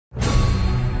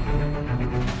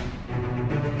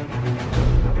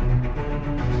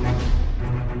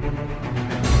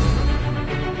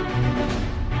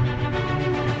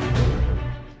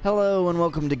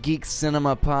welcome to Geek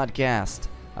Cinema Podcast,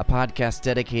 a podcast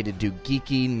dedicated to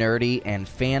geeky, nerdy, and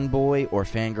fanboy or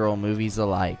fangirl movies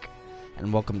alike.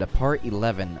 And welcome to part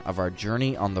 11 of our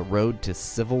journey on the road to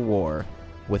Civil War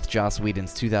with Joss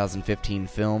Whedon's 2015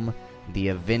 film, The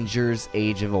Avengers: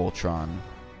 Age of Ultron.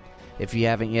 If you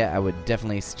haven't yet, I would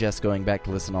definitely suggest going back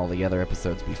to listen to all the other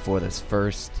episodes before this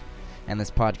first. And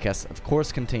this podcast, of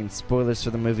course, contains spoilers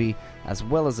for the movie, as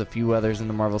well as a few others in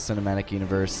the Marvel Cinematic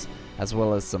Universe, as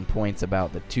well as some points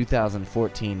about the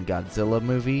 2014 Godzilla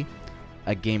movie,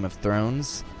 A Game of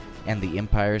Thrones, and The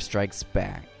Empire Strikes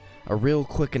Back. A real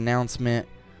quick announcement,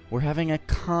 we're having a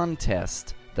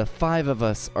contest. The 5 of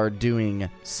us are doing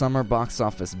summer box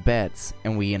office bets,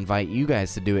 and we invite you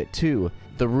guys to do it too.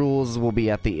 The rules will be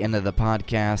at the end of the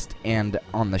podcast and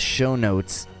on the show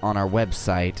notes on our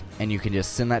website, and you can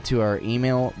just send that to our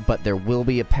email, but there will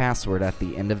be a password at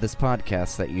the end of this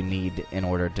podcast that you need in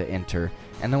order to enter.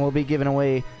 And then we'll be giving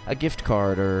away a gift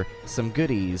card or some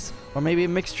goodies, or maybe a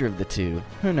mixture of the two.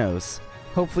 Who knows?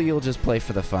 Hopefully you'll just play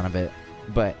for the fun of it.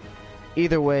 But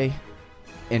either way,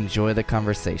 enjoy the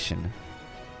conversation.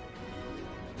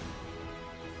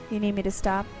 You need me to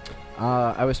stop?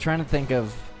 I was trying to think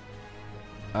of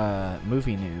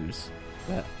movie news,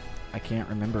 but I can't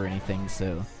remember anything,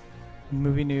 so...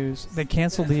 Movie news. They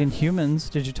canceled the Inhumans.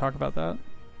 Did you talk about that?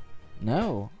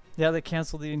 No. Yeah, they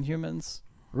canceled the Inhumans.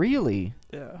 Really?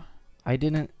 Yeah. I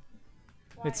didn't...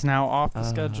 It's now off the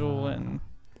schedule, and...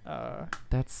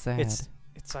 that's sad. It's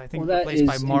I think, Well, replaced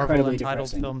by Marvel entitled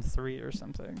depressing. Film 3 or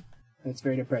something. That's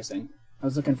very depressing. I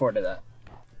was looking forward to that.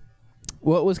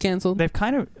 What was canceled? They've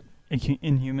kind of...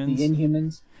 Inhumans. The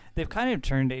Inhumans? They've kind of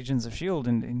turned Agents of S.H.I.E.L.D.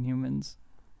 into Inhumans.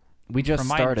 We just From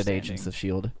my started understanding. Agents of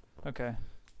S.H.I.E.L.D. Okay.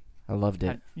 I loved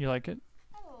it. You like it?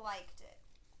 I liked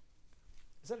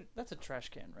it. That's a trash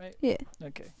can, right? Yeah.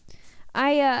 Okay.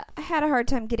 I had a hard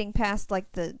time getting past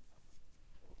like the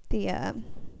TV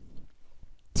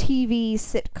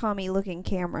sitcom-y looking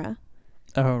camera.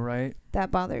 Oh, right. That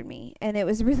bothered me, and it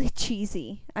was really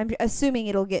cheesy. I'm assuming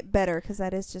it'll get better because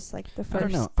that is just like the I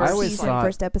don't know. first I always season, thought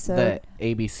first episode. that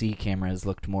ABC cameras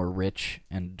looked more rich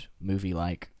and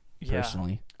movie-like,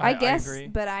 personally. I guess, agree.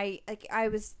 but I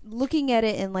was looking at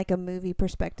it in like a movie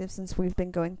perspective since we've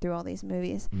been going through all these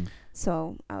movies.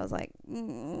 So I was like,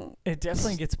 It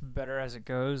definitely gets better as it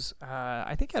goes.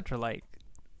 I think after like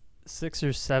 6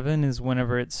 or 7 is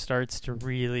whenever it starts to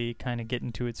really kind of get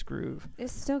into its groove.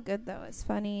 It's still good though. It's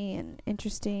funny and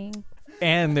interesting.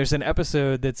 And there's an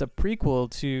episode that's a prequel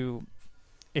to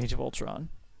Age of Ultron.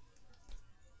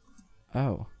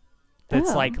 Oh.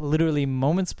 That's like literally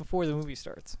moments before the movie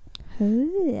starts.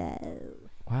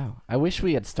 Wow. I wish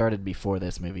we had started before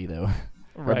this movie, though.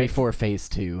 Or before Phase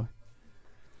 2.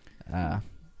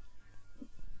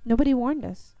 Nobody warned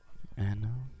us. I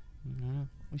know.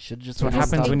 We should just... What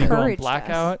Just happens when you go on encouraged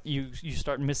blackout? You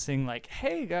start missing like,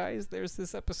 hey guys, there's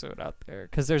this episode out there.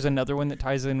 Because there's another one that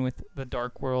ties in with the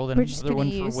Dark World and We're just another one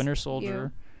gonna for use Winter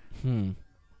Soldier. We're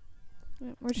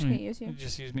just gonna use you.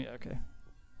 Just use me, okay.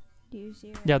 Use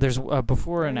you. Yeah, there's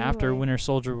before and Very after well. Winter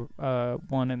Soldier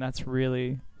one, and that's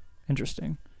really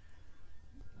interesting.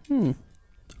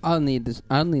 I'll need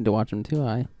to watch them too.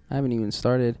 I haven't even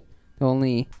started. The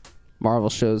only Marvel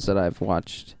shows that I've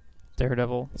watched,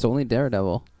 Daredevil. it's only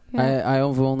Daredevil. Yeah.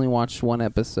 I've only watched one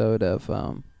episode of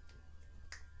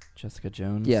Jessica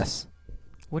Jones? yes.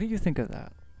 What do you think of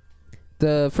that?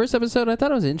 The first episode I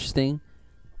thought it was interesting.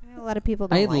 A lot of people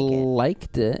don't I like it.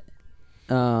 liked it.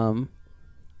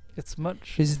 It's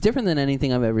much. It's different than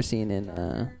anything I've ever seen in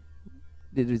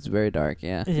it was very dark,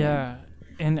 yeah. Yeah,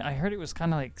 and I heard it was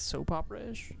kind of like soap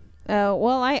opera-ish. Oh,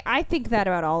 well, I think that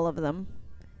about all of them,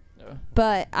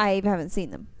 but I haven't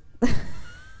seen them.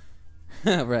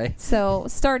 Right. So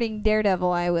starting Daredevil,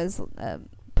 I was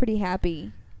pretty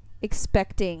happy,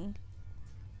 expecting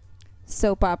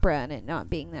soap opera and it not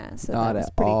being that. So Not that was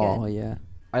at pretty all, good. yeah.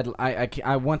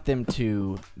 I want them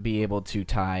to be able to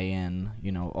tie in,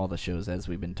 all the shows as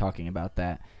we've been talking about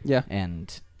that. Yeah.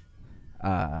 And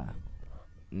now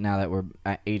that we're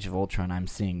at Age of Ultron, I'm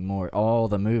seeing all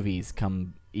the movies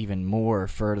come even more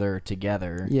further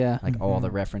together. Yeah. Like all the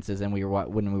references. And when we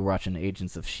were watching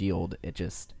Agents of S.H.I.E.L.D.,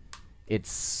 it's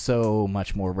so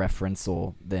much more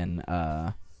referential than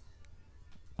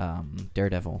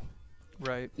Daredevil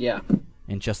Right. Yeah.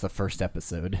 in just the first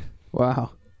episode.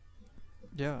 Wow.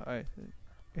 Yeah,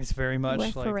 it's very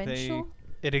much like Referential?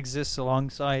 it exists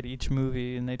alongside each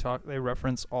movie, and they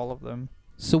reference all of them.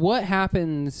 So what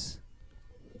happens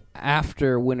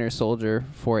after Winter Soldier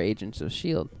for Agents of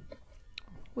S.H.I.E.L.D.?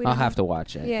 We I'll don't have to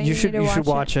watch it. Yeah, you should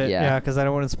watch it. Yeah. Yeah, because I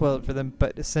don't want to spoil it for them.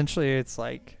 But essentially, it's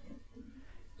like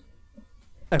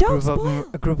a Don't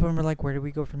group of them are like, where do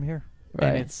we go from here? Right.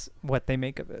 and it's what they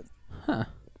make of it. Huh.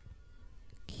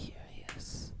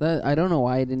 Curious. I don't know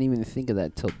why I didn't even think of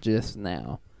that till just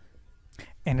now.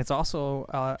 And it's also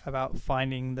about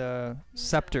finding the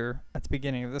scepter at the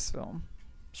beginning of this film,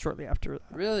 shortly after that.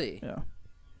 Really? Yeah.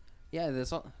 Yeah,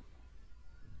 that's all.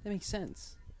 That makes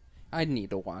sense. I need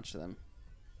to watch them.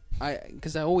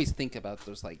 Because I always think about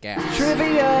those like gaps.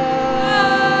 Trivia!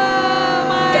 Oh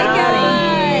my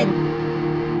god!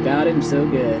 Got him so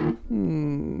good.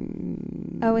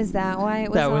 Oh, is that why it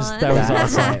was That was on? that was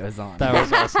That's why awesome. it was on. That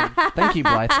was awesome. Thank you,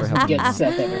 Blythe, for helping Get us.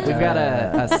 Seth every time. We've got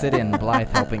a sit-in Blythe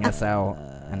helping us out,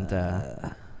 and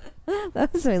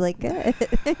That was really good.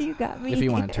 You got me. if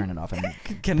you want to turn it off and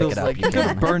Kendall's pick it up, like, you you could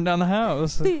can. burn down the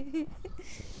house.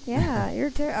 Yeah,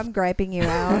 you're. I'm griping you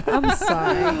out. I'm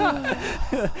sorry.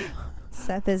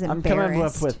 Seth is I'm embarrassed. coming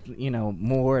up with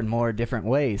more and more different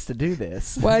ways to do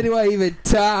this. Why do I even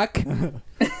talk? One of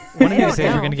I these don't days,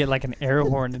 know. we're gonna get like an air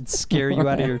horn and scare you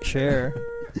out of your chair.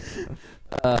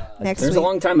 Next There's week. a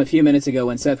long time a few minutes ago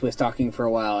when Seth was talking for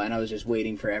a while, and I was just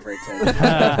waiting forever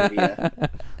to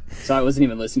so I wasn't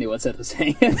even listening to what Seth was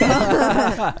saying.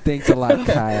 Thanks a lot,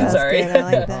 Kyle. Sorry. Good, I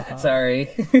like that. Sorry.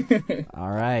 All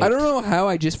right. I don't know how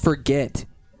I just forget.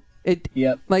 It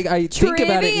Yep. like I think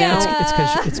about it now.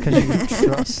 Trivia! It's because you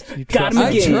trust. You Got trust. him I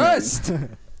again. trust.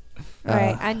 All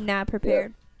right, I'm not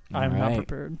prepared, I'm All not right.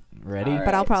 prepared. Ready? All right.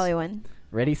 but I'll probably win.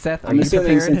 Ready, Seth? Are I'm you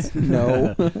assuming prepared? since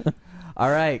No. All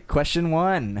right. Question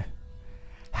 1.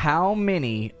 How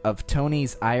many of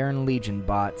Tony's Iron Legion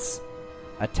bots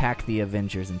attack the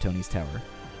Avengers in Tony's tower?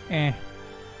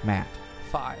 Matt.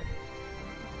 5.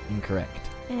 Incorrect.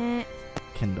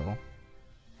 Kindle.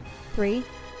 3.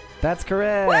 That's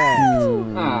correct.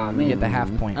 Aw, You man. get the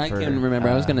half point I for can remember.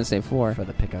 I was gonna say 4. for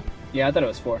the pickup. Yeah, I thought it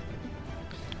was 4.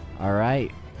 All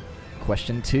right.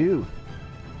 Question 2.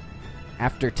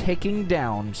 After taking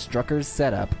down Strucker's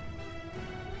setup,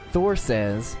 Thor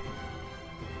says,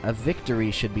 "A victory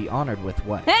should be honored with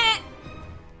what?"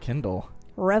 Kindle.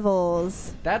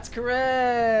 Revels. That's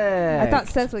correct. I thought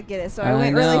Seth would get it, so I I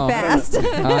went know. really fast.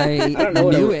 I don't know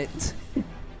what knew a- it.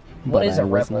 What but is I a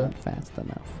was revel? not fast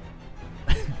enough.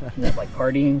 Is that like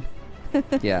partying?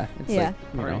 Yeah, it's Yeah. like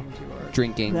you know, Partying too hard.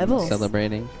 drinking, Levels.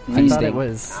 celebrating, I feasting.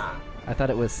 thought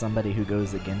it was somebody who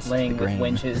goes against Laying the with grain.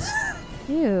 winches.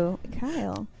 Ew,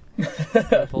 Kyle.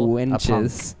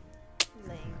 Wenches.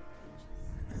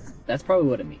 That's probably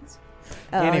what it means.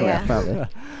 Oh, Anyway. yeah. Probably.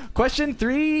 Question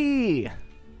 3.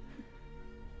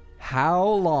 How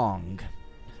long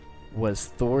was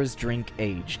Thor's drink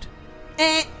aged?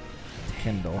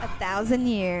 Kindle. 1,000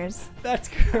 years. That's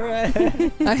correct.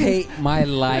 I hate my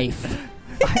life.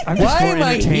 I'm just Why more am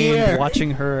I entertained here?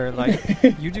 watching her. Like,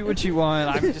 you do what you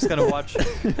want. I'm just gonna watch.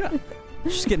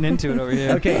 She's getting into it over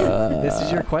here. Okay, this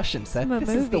is your question, Seth. From a This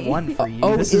is the movie. one for you.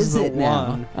 Oh, This is is the it now?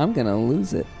 one. I'm gonna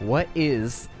lose it. What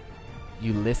is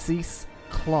Ulysses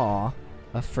Claw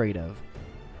afraid of?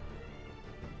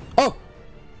 Oh,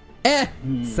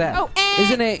 Seth. Oh,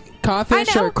 isn't it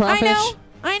crawfish or crawfish?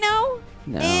 I know.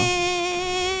 No,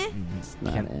 Eh. it's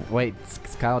not Ken- it. Wait,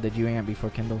 Kyle, did you answer before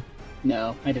Kindle?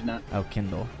 No, I did not. Oh,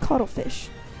 Kindle. Cuttlefish.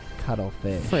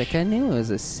 Cuttlefish. Frick, I knew it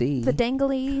was a C. The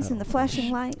danglies and the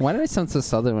flashing light. Why did I sound so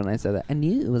southern when I said that? I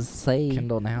knew it was a C.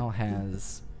 Kindle now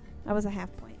has That was a half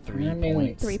point. 3 I mean,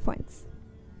 points. 3 points.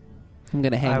 I'm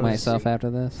gonna I hang was- myself after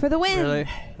this. For the win. Really?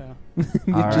 Yeah.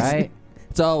 All Just- right.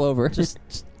 It's all over. Just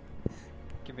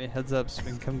give me a heads up so we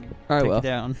can come I take will. you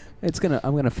down.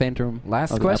 I'm gonna phantom.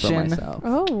 Last I'll grab for question. myself.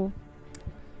 Oh.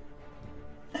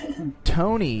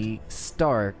 Tony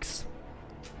Stark's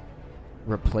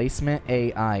replacement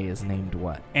AI is named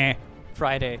what?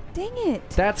 Friday. Dang it.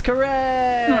 That's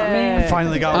correct. man. I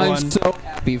finally got I'm one. so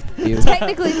happy for you.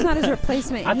 Technically, it's not his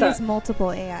replacement. I He thought- has multiple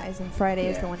AIs, and Friday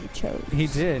is Yeah. the one he chose. He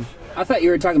did. I thought you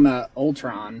were talking about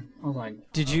Ultron. I was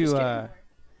like, Did I'm you just kidding.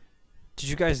 did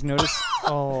you guys notice?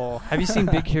 Oh, have you seen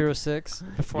Big Hero 6?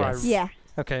 Before Yes. Yeah.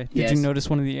 Okay. Did Yes. you notice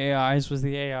one of the AIs was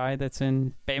the AI that's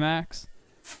in Baymax?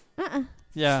 Uh-uh.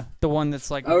 Yeah, the one that's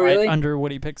like Oh, right really? under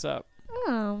what he picks up.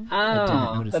 Oh.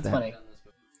 Oh, notice that's that. funny.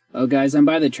 Oh, guys, I'm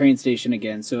by the train station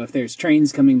again, so if there's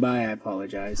trains coming by, I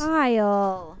apologize.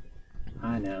 Kyle.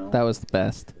 I know. That was the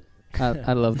best.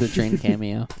 I love the train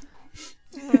cameo.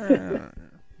 I'm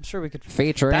sure we could.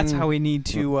 Featuring. That's how we need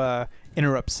to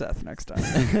interrupt Seth next time.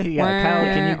 Yeah, Kyle,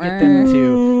 can you get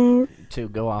them to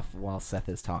go off while Seth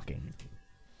is talking?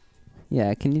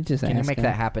 Yeah, can you just Can you ask make him?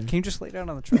 that happen? Can you just lay down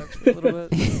on the tracks for a little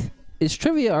bit? Is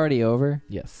trivia already over?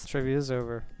 Yes. Trivia's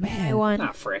over. I Man, won.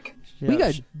 Ah, frick. we Yeah,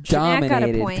 got sh- Matt got a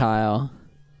dominated, point. Kyle.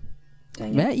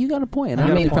 Dang it. Matt, you got a point. I I'm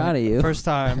got a really point. proud of you. First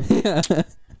time.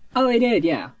 Oh, I did,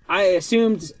 yeah. I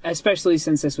assumed, especially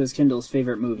since this was Kindle's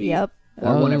favorite movie. Yep.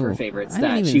 or one of her favorites, I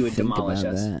didn't that even she would think demolish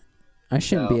about us. that. I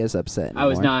shouldn't So, be as upset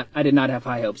anymore. I did not have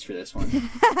high hopes for this one.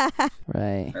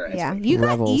 Right. Or Yeah, expectations. you got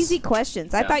Rebels. easy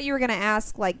questions. I Yeah. thought you were gonna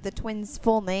ask like the twins'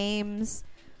 full names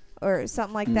or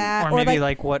something like that, Or maybe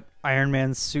like what Iron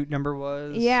Man's suit number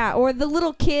was. yeah, or the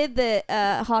little kid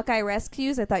that Hawkeye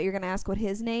rescues. I thought you were gonna ask what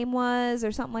his name was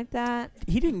or something like that.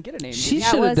 He didn't get a name. She did he? Yeah, it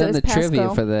should have was. It done was the trivia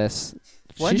Pasco. for this.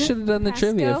 Wasn't She it? should have done the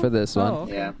trivia Pasco? for this one. Oh,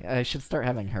 okay. Yeah. I should start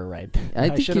having her right. I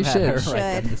think should you have had should. her right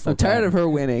then. Should. It's so I'm tired bad. of her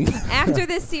winning. After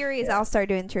this series, I'll start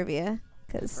doing trivia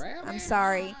because I'm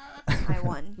sorry, I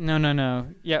won. No.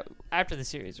 Yeah, after the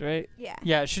series, right? Yeah.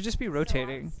 Yeah, it should just be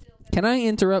rotating. Can I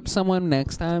interrupt someone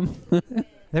next time?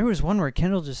 There was one where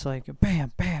Kendall just like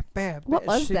bam, bam, bam. What bam,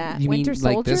 was shit. that? You Winter mean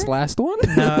Soldier? like this last one?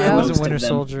 No, it No. wasn't Most of Winter them.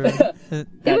 Soldier.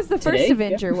 It was the Today? first Yeah.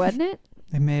 Avenger, wasn't it?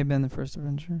 It may have been the first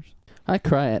Avengers. I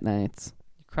cry at nights.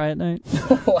 You cry at night.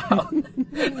 Wow.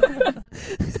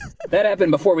 That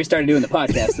happened before we started doing the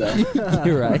podcast, though.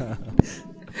 You're right.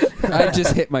 I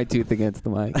just hit my tooth against the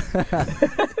mic.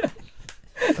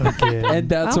 Okay. And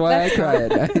that's Well, why that's I cry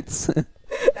at nights.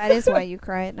 That is why you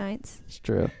cry at nights. It's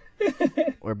true.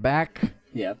 We're back.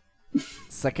 Yeah.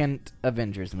 Second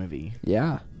Avengers movie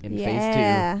Yeah. in phase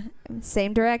Yeah,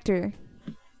 same director.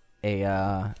 2.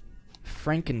 A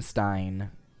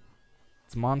Frankenstein.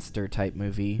 It's monster type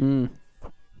movie Mm.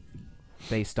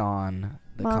 based on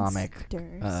the comic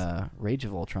Monsters. Rage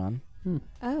of Ultron.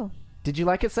 Oh, Did you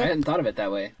like it, I Seth? hadn't thought of it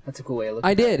that way. That's a cool way of looking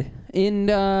I at it. did.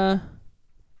 And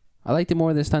I liked it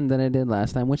more this time than I did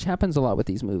last time, which happens a lot with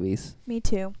these movies. me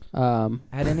too. Had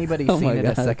anybody Oh seen my it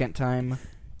a God. second time,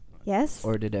 Yes.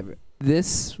 or did ever?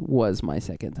 This was my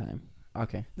second time.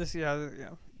 Okay, This, yeah.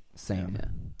 same. Yeah.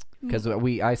 Because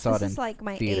I saw This it is in like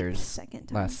my theaters 8th second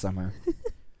time. last summer,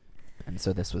 and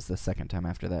so this was the second time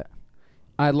after that.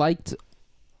 I liked.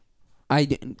 I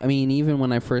mean, even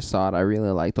when I first saw it, I really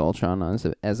liked Ultron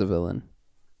as a villain.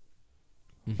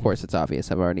 Of course, it's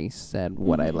obvious. I've already said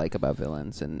what I Mhm. like about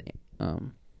villains, and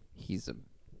he's He's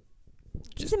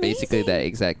just basically amazing. that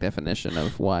exact definition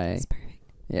of why. It's perfect.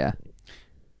 Yeah.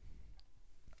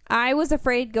 I was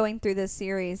afraid going through this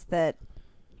series that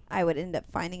I would end up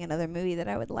finding another movie that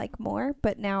I would like more,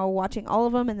 but now watching all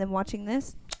of them and then watching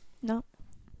this, no.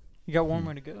 You got one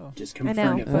more to go. Just I know.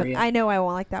 confirmed it for you. I know I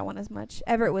won't like that one as much.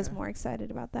 Everett was more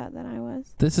excited about that than I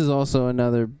was. This is also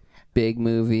another big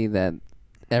movie that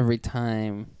every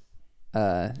time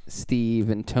Steve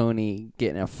and Tony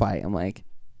get in a fight, I'm like,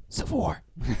 Civil War,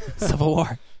 Civil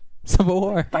War, Civil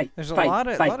War. Fight, There's a fight, lot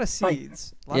of fight, lot of fight.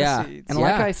 seeds. Lot Yeah. of seeds. And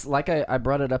Yeah. like I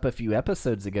brought it up a few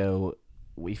episodes ago,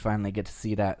 we finally get to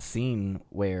see that scene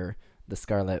where the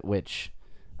Scarlet Witch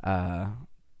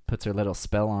puts her little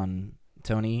spell on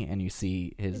Tony, and you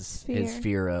see his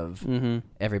fear of Mm-hmm.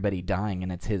 everybody dying,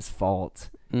 and it's his fault.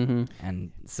 Mm-hmm.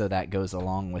 And so that goes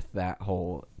along with that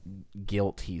whole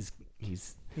guilt he's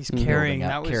He's Mhm. carrying building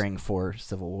that up, was carrying for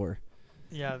Civil War.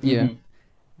 yeah. Yeah. Mhm.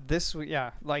 This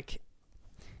like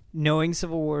knowing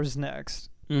Civil War's next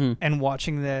Mm-hmm. and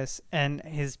watching this, and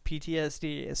his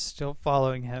PTSD is still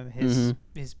following him.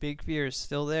 His big fear is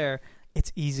still there.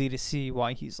 It's easy to see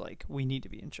why he's like, we need to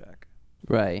be in check.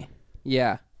 Right.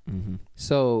 Yeah. Mm-hmm.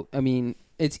 So I mean,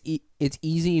 it's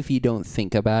easy if you don't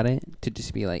think about it to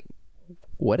just be like,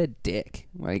 what a dick.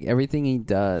 Like everything he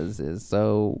does is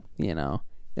so,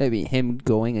 I mean, him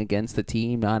going against the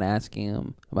team, not asking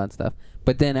him about stuff.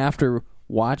 But then after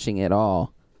watching it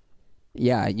all,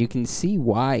 yeah, you can see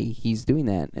why he's doing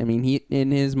that. I mean, he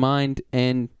in his mind,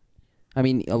 and I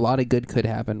mean, a lot of good could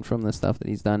happen from the stuff that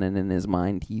he's done, and in his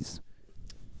mind,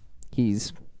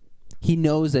 he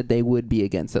knows that they would be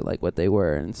against it like what they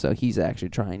were, and so he's actually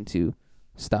trying to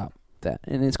stop that,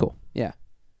 and it's cool. Yeah.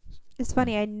 It's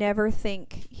funny, I never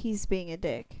think he's being a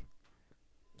dick.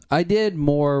 I did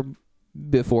more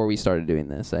before we started doing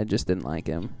this. I just didn't like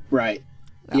him. Right.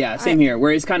 Yeah, same here.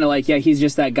 Where it's kind of like, yeah, he's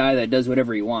just that guy that does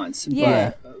whatever he wants.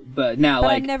 Yeah. But now, But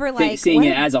I'm like, never like, seeing why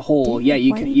it as a whole, did- yeah,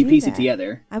 you why can did he do piece it that?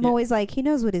 together. I'm Yeah. always like, he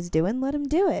knows what he's doing, let him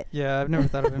do it. Yeah, I've never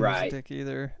thought of him Right. as a dick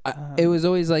either. It was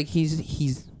always like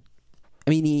he's. I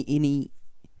mean,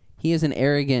 he has an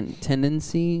arrogant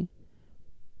tendency,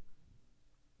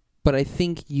 but I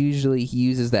think usually he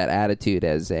uses that attitude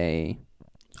as a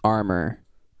armor.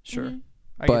 Sure. Mhm.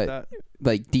 I But- get that.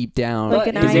 Like deep down, Like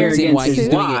an the iron reason why he's suit.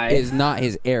 doing Why? it is not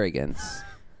his arrogance.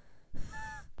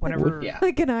 Whenever Yeah.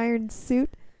 Like an iron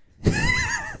suit.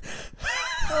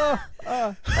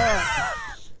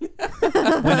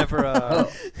 whenever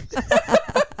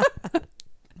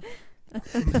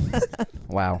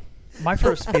Wow. my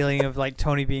first feeling of like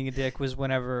Tony being a dick was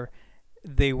whenever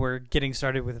they were getting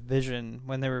started with Vision,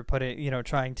 when they were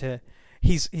trying to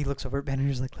he looks over at Banner.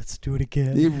 He's like, "Let's do it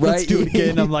again. You're right. Let's do it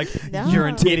again." I'm like, No. "You're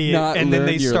an idiot." not And then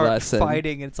they learn your start lesson.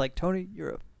 fighting, and it's like, Tony, you're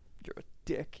a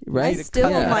dick. You Right. I need to still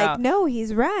cut am that like, out. no,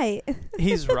 he's right.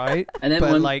 He's right. And then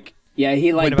but when like, yeah,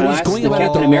 he like went about blasts it going the about it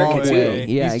Captain the America wrong too. way.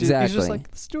 Yeah, he's exactly. just like,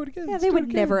 let's do it again. Yeah, let's they do it would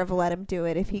again. never have let him do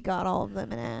it if he got all of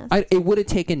them an ass. It would have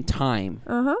taken time.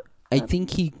 Uh-huh. I think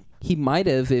he might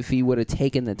have if he would have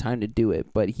taken the time to do it,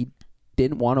 but he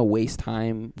didn't want to waste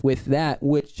time with that,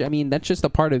 which, I mean, that's just a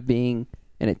part of being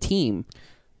in a team,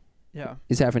 Yeah.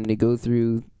 is having to go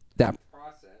through that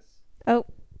process. Oh.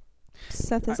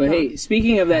 Seth is But gone. hey,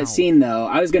 speaking of that scene though,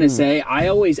 I was gonna say I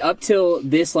always up till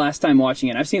this last time watching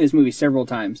it, I've seen this movie several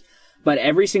times, but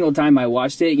every single time I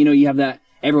watched it, you have that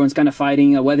everyone's kind of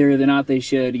fighting whether or not they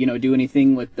should, do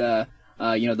anything with the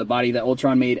the body that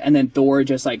Ultron made, and then Thor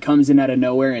just like comes in out of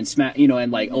nowhere and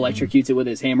and like electrocutes it with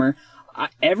his hammer.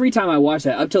 Every time I watch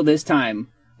that up till this time,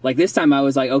 like this time I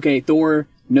was like, okay, Thor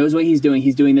knows what he's doing.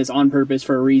 He's doing this on purpose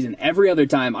for a reason. Every other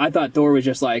time I thought Thor was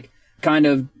just like kind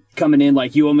of coming in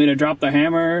like, you want me to drop the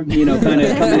hammer? Kind of coming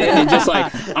in and just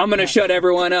like, I'm going to shut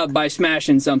everyone up by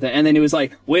smashing something. And then it was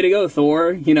like, way to go,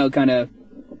 Thor. Kind of,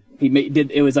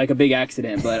 it was like a big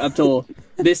accident. But up till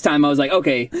this time, I was like,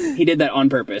 okay, he did that on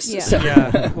purpose. Yeah. So,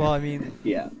 Yeah. Well, I mean,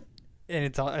 yeah. and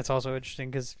it's also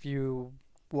interesting because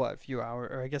a few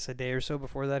hours, or I guess a day or so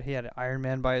before that, he had Iron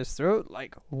Man by his throat.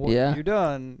 Like, what Yeah. have you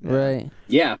done? Right.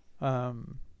 Yeah.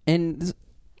 And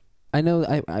I know,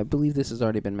 I believe this has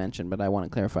already been mentioned, but I want to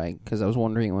clarify because I was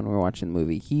wondering when we were watching the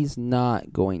movie, he's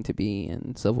not going to be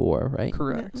in Civil War, right?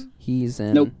 Correct. He's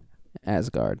in Nope.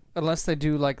 Asgard. Unless they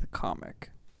do like the comic,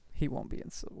 he won't be in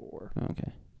Civil War.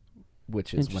 Okay.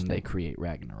 Which is when they Interesting. create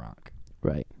Ragnarok.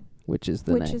 Right. Which is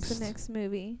the next. Which is the next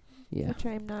movie, Yeah. which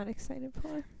I'm not excited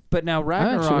for. But now actually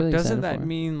Ragnarok, really doesn't excited that for it.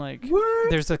 mean like What?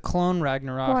 there's a clone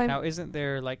Ragnarok? Well, I'm- Now, isn't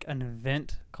there like an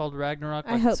event called Ragnarok?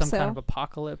 I Like hope some so. kind of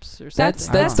apocalypse or something? That's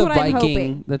That's the what I'm Viking.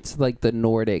 hoping. That's like the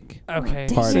Nordic. Okay,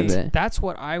 part of see, it. that's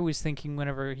what I was thinking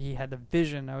whenever he had the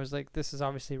vision. I was like, this is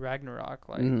obviously Ragnarok.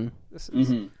 Like, Mhm. this is.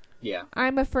 Mm-hmm. Yeah.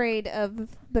 I'm afraid of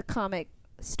the comic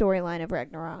storyline of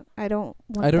Ragnarok. I don't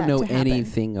want I don't that know to happen.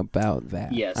 anything about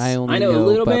that. Yes. I only know a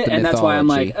little about bit, the and that's why I'm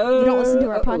like, mythology. You don't listen to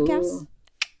our oh. podcast?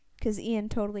 Because Ian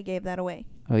totally gave that away.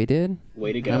 Oh, he did?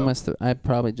 Way to I go. must have. I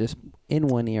probably just in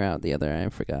one ear out the other. I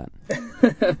forgot.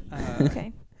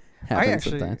 Okay. Happens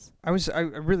sometimes. I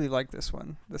really like this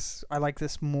one. I like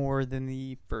this more than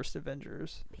the first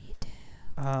Avengers. Me too.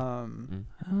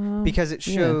 Because it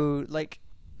yeah. showed like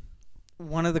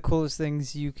one of the coolest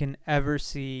things you can ever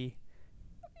see,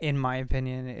 in my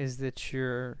opinion, is that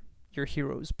your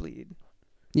heroes bleed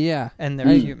Yeah. and they're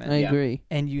I human, Yeah. agree.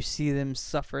 and you see them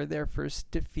suffer their first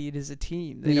defeat as a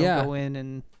team. They Yeah. don't go in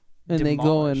and And they go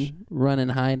demolish. and run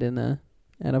and hide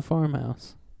at a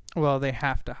farmhouse. well, they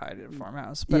have to hide at a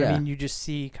farmhouse. But I Yeah. mean, you just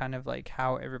see kind of like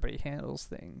how everybody handles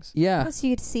things. Yeah. Plus,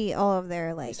 you could see all of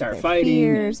their start their fighting.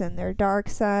 fears and their dark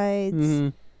sides. Mm-hmm.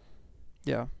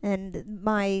 Yeah. And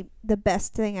the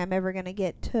best thing I'm ever gonna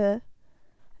get to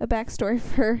a backstory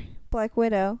for Black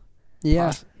Widow.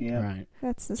 Yeah. Yeah. Right.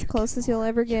 That's as close as you'll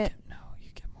ever get. You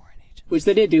get more in Agent. Which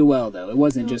they did do well, though. It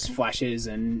wasn't Okay. just flashes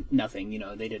and nothing.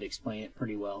 They did explain it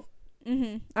pretty well.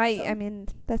 Mm-hmm. I mean,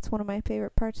 that's one of my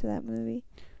favorite parts of that movie.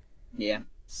 Yeah.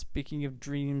 Speaking of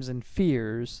dreams and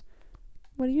fears,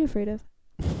 What are you afraid of?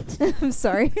 I'm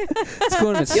sorry. Let's go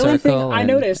in a The only thing circle I and-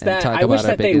 noticed and that talk I wish about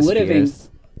our that they biggest would have fears.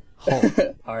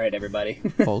 All right, everybody.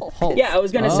 Hulk. Yeah, I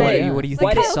was gonna Oh, say, yeah. what do you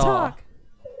why think did- you saw? Talk.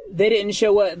 they didn't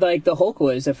show what the Hulk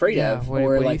was afraid Yeah, of, what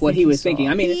or do you like what think he he was saw? thinking.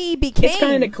 I mean, He became it's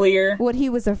kind of clear. what he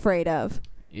was afraid of.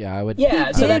 Yeah, I would.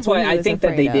 Yeah, so did that's what why he I was think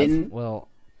that they afraid of. didn't. Well,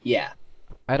 Yeah.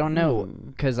 I don't know, Hmm.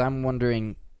 because I'm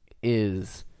wondering,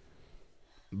 is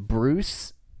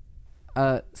Bruce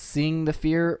seeing the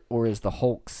fear, or is the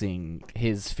Hulk seeing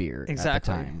his fear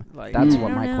Exactly. at the time? Like- That's I what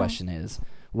don't my know. question is,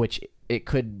 which it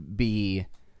could be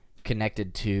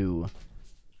connected to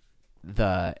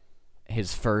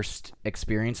his first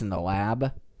experience in the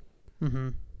lab. Mm-hmm.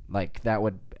 Like, that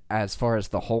would, as far as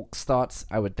the Hulk's thoughts,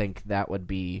 I would think that would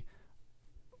be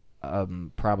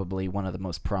probably one of the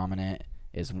most prominent,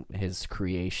 is his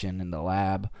creation in the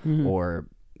lab, Mhm. or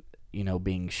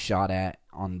being shot at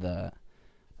on the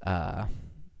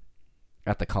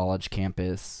at the college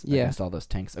campus Yeah. against all those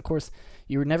tanks. Of course,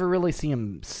 you would never really see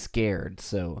him scared,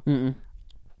 so Mm-mm.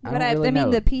 I But don't I really mean,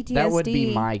 know. the PTSD that would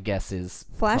be my guess, is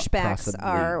flashbacks possibly.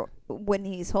 are when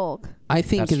he's Hulk. I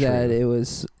think That's that true. it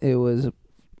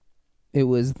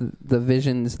was the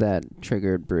visions that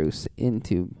triggered Bruce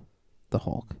into the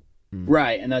Hulk.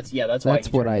 Right, and that's why. That's he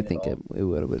what turned I into think the Hulk. it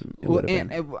would have been. It Well, would have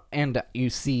been. and you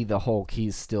see the Hulk,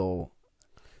 he's still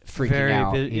freaking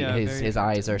out. very His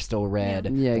eyes are still red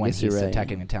Yeah, I when guess you're he's right.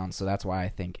 attacking the town. So that's why I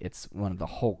think it's one of the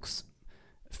Hulk's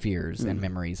fears and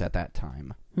memories at that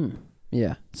time.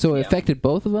 Yeah. So it Yeah. affected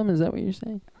both of them? Is that what you're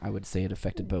saying? I would say it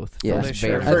affected both. Yeah. they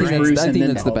share I First think Bruce that's, I and think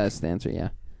then that's the the Hulk. best answer, yeah.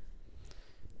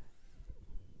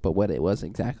 But what it was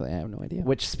exactly, I have no idea.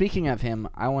 Which, speaking of him,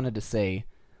 I wanted to say,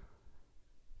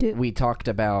 Dude. we talked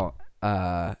about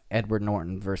Edward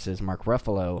Norton versus Mark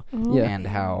Ruffalo, Yeah. and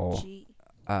how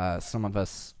some of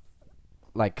us,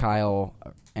 like Kyle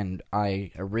and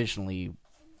I, originally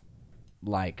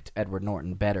liked Edward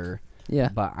Norton better. Yeah.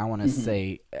 But I want to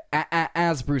say,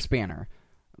 as Bruce Banner,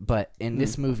 but in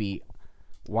this movie,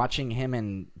 watching him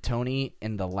and Tony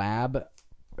in the lab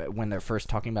when they're first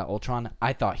talking about Ultron,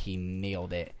 I thought he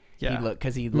nailed it. Yeah. He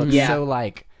looked Yeah. so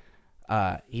like,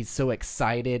 he's so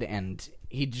excited, and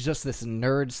he's just this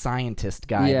nerd scientist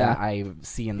guy Yeah. that I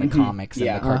see in the comics and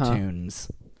Yeah. the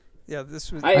cartoons. Yeah,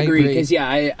 this was. I agree agree.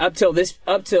 because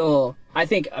up till I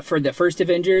think for the first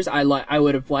Avengers, I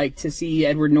would have liked to see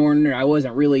Edward Norton, or I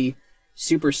wasn't really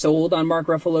super sold on Mark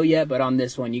Ruffalo yet, but on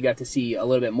this one, you got to see a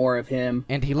little bit more of him,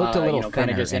 And he looked a little kind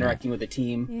thinner of just in it. interacting with the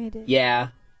team. Yeah, he did. Yeah.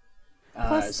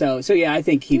 Plus- So yeah, I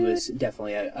think he was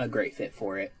definitely a great fit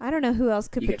for it. I don't know who else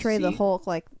could You get to portray the see- Hulk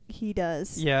like he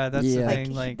does. Yeah, that's Yeah. the Like,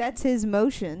 thing. Like that's his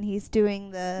motion. He's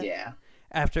doing the. Yeah.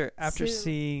 after So-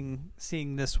 seeing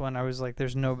this one, I was like,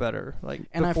 "There's no better." Like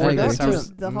And I before forgot this, to- I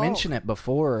was the Hulk. mention it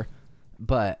before,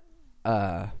 but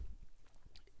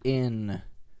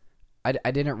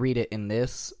I didn't read it in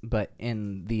this, but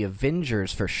in the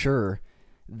Avengers for sure,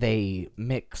 they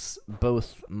mix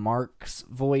both Mark's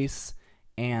voice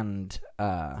and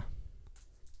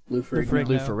Lou Ferrigno. Ferrigno.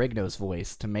 Lou Ferrigno's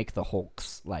voice to make the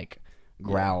Hulk's like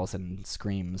growls and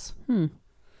screams.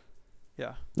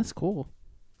 yeah. That's cool.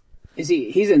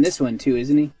 He's in this one too,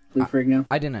 isn't he? Lou Ferrigno.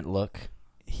 I didn't look.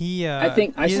 He. I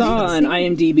think I he- saw on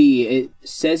IMDb it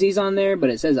says he's on there, but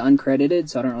it says uncredited,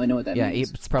 so I don't really know what that Yeah,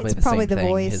 means. it's probably It's the probably same the thing.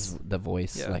 voice. The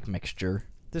voice Yeah. like mixture.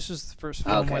 This was the first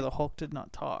film Okay. where the Hulk did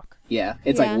not talk. Yeah,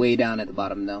 it's Yeah. like way down at the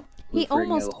bottom though. Lou He Ferrigno,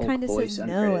 almost Hulk kind of voice, says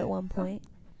no uncredited. at one point,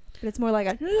 but it's more like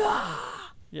a.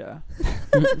 Yeah.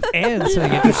 And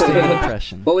something interesting.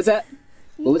 impression. What was that?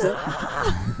 What was that?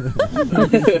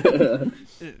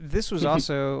 This was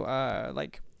also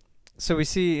like, so we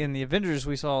see in the Avengers,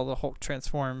 we saw the Hulk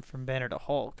transform from Banner to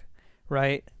Hulk,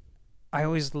 right? I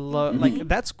always love like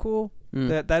that's cool.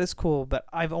 That is cool, but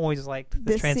I've always liked the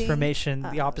This scene? transformation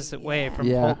the opposite way from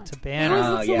Yeah. Hulk to It Banner. always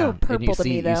looks a yeah. little And And purple you to see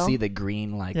me though. you see the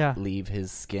green like Yeah. leave his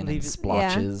skin Leave and it-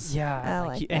 splotches. Yeah, I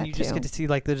like and that you just too. get to see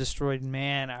like the destroyed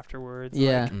man afterwards.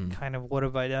 Yeah. like, Mm. kind of what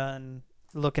have I done?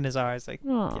 Look in his eyes, like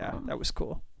Aw. yeah, that was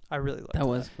cool. I really liked That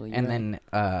was cool. And then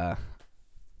The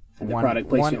product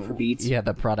placement for Beats. Yeah,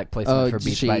 the product placement for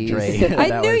Beats by jeez. Dre. I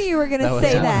That knew was- you were that gonna was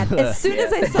say one that of the- as soon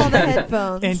as I saw the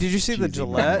headphones. And did you see the Cheesy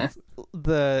Gillette?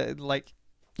 The like,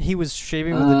 he was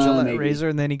shaving with a Uh, Gillette maybe. razor,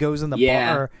 and then he goes in the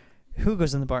Yeah. barn. Who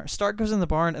goes in the barn? Stark goes in the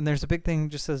barn, and there's a big thing that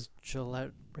just says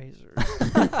Gillette razor.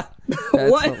 That's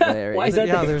What? hilarious. Why is that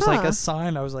yeah, there? there's like Huh. a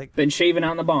sign. I was like, Been shaving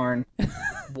out in the barn.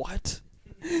 what?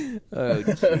 Oh,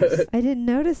 jeez. I didn't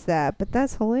notice that, but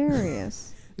that's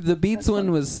hilarious. The Beats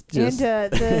one was just.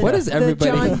 and the, What does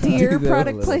everybody the John do Deere though?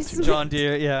 product Little placement. John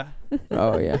Deere, yeah.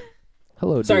 Oh yeah.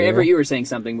 Hello. Sorry, dear. Everett, you were saying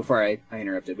something before I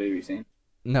interrupted. What were you saying?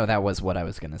 No, that was what I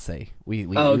was gonna say. We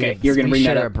Oh, okay. You're gonna we bring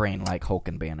that share up. a brain like Hulk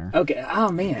and Banner. Okay. Oh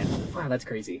man. Wow, that's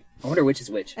crazy. I wonder which is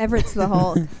which. Everett's the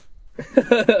Hulk.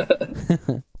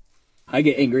 I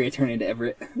get angry. I turn into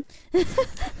Everett.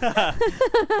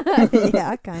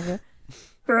 Yeah, kind of.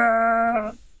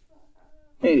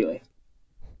 Anyway,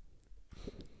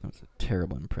 That was a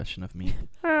terrible impression of me.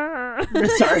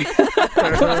 sorry.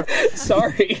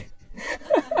 Sorry.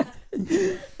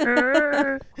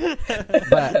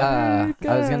 But I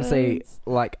was gonna say,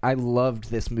 like, I loved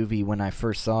this movie when I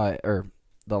first saw it, or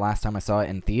the last time I saw it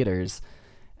in theaters.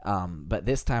 But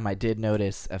this time I did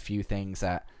notice a few things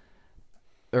that,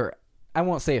 or I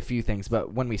won't say a few things,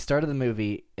 but when we started the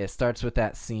movie, it starts with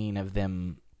that scene of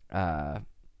them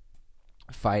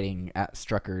fighting at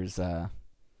Strucker's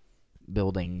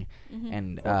building,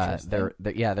 and Fortress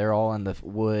they're all in the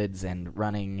woods and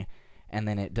running, and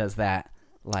then it does that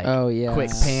like Oh yeah. quick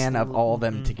pan of all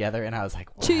them Mhm. together, and I was like,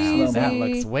 wow, Cheesy. that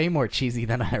looks way more cheesy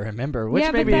than I remember. Which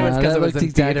Yeah, but maybe it was that- because that it was looked in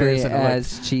exactly theaters and it looked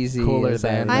as cheesy cooler as I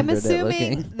than- I'm remembered it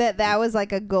assuming looking. that was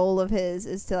like a goal of his,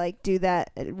 is to like do that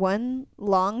one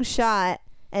long shot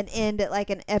and end at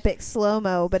like an epic slow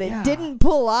mo, but it Yeah. didn't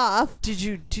pull off. Did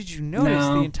you notice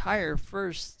No. the entire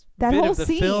first That bit whole of the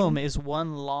scene, film is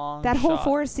one long that whole shot.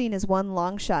 forest scene is one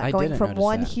long shot, I going didn't from notice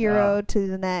one that. hero Wow. to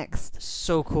the next.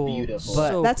 So cool. Beautiful. But-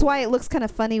 So That's cool. why it looks kind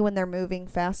of funny when they're moving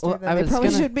faster Well, than I they was probably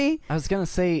gonna- should be. I was gonna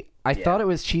say I Yeah. thought it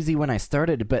was cheesy when I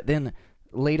started, but then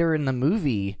later in the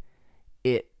movie,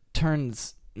 it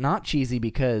turns not cheesy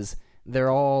because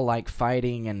they're all like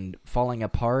fighting and falling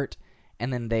apart,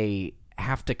 and then they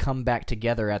have to come back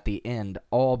together at the end,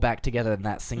 all back together in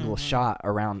that single shot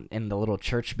around in the little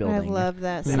church I building. love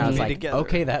that And I was scene. like, Together.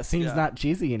 okay, that seems Yeah. not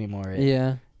cheesy anymore.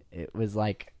 Yeah. It was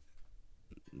like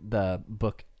the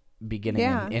book beginning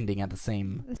Yeah. and ending at the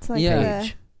same It's like Yeah.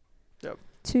 page.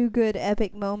 two good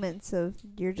epic moments of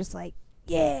you're just like,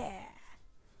 yeah.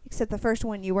 Except the first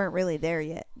one, you weren't really there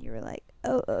yet. You were like,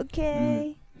 oh,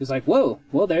 okay. It's like, whoa,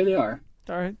 well, there they are.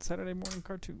 All right, Saturday morning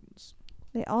cartoons.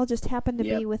 They all just happened to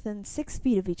Yep. be within 6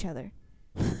 feet of each other,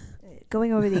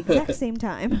 going over the exact same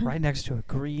time. Right next to a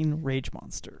green rage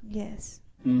monster. Yes.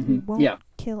 Mm-hmm. You won't Yeah.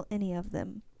 kill any of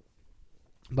them.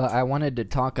 But I wanted to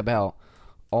talk about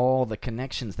all the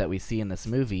connections that we see in this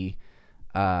movie,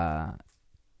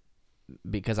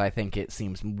 because I think it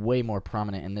seems way more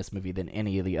prominent in this movie than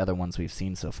any of the other ones we've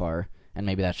seen so far. And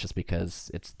maybe that's just because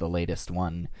it's the latest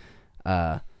one.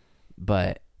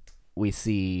 But we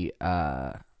see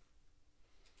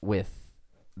with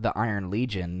the Iron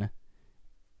Legion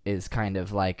is kind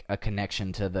of like a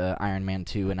connection to the Iron Man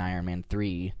 2 and Iron Man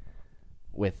 3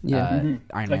 with Yeah. Mhm.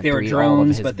 Iron Like Man they were 3, all of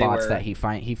drones, his but they bots were- that he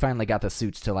finally got the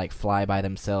suits to like fly by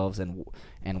themselves and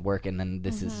work, and then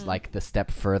this is like the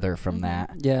step further from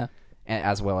that, Yeah.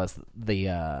 as well as the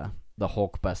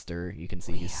Hulkbuster. You can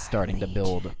see he's starting to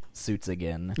build suits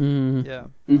again. Mm. Yeah.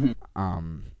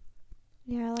 Mm-hmm.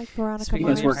 Yeah, I like Veronica Speaking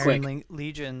Mars. of work quick.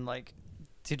 Legion, like,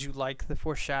 did you like the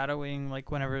foreshadowing, like,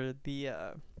 whenever the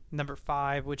number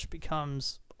 5, which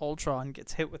becomes Ultron,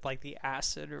 gets hit with, like, the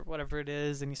acid or whatever it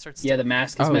is, and he starts Yeah, to the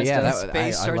mask is Oh, messed yeah, up. that his was-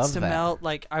 face I starts love to that. melt.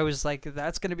 Like, I was like,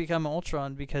 that's going to become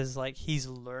Ultron because, like, he's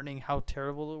learning how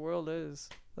terrible the world is.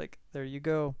 Like, there you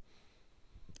go.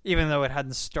 Even though it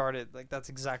hadn't started, like, that's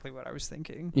exactly what I was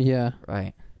thinking. Yeah.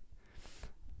 Right.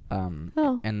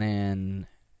 Oh. And then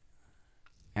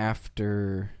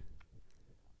after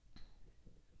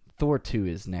Thor 2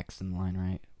 is next in line,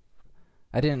 right?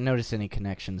 I didn't notice any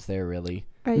connections there really.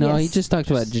 No, he yes. just talked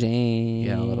about Jane.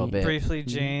 Yeah, a little bit. Briefly,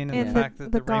 Jane, and, And the the, fact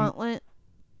that the rain- gauntlet,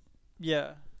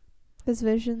 Yeah. his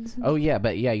visions. Oh yeah,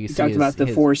 but yeah, you You see talked his, about the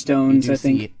his, 4 you stones, do I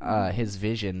think. see his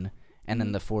vision, and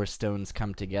then the 4 stones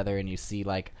come together, and you see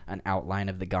like an outline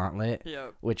of the gauntlet, Yeah.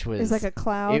 which was It's like a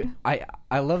cloud.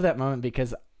 I love that moment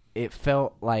because it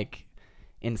felt like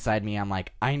inside me, I'm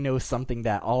like, I know something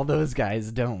that all those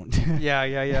guys don't. Yeah,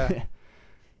 yeah, yeah.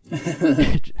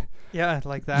 Yeah,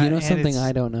 like that. You know and something it's-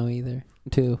 I don't know either,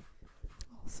 too.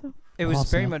 Also. It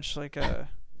was very Also. much like a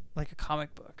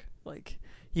comic book. Like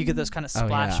you get those kind of Oh,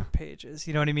 splash yeah. pages.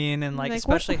 You know what I mean? And like what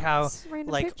especially the- how it's a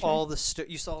random like picture. all the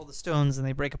you saw all the stones and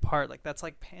they break apart. Like that's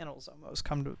like panels almost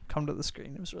come to the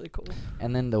screen. It was really cool.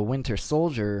 And then the Winter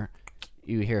Soldier,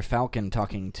 you hear Falcon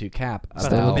talking to Cap Still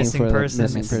about looking missing the person.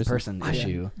 missing person I-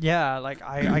 issue. Yeah, like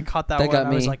I caught that, That one. got I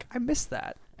was me. like, I missed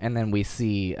that. And then we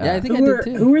see Yeah, I think Who I were,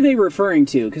 did too. who were they referring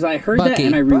to? Because I heard that Bucky.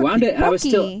 and I rewound it and I was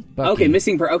still... Bucky. Bucky. Okay,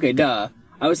 missing okay, duh.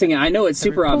 I was thinking, I know it's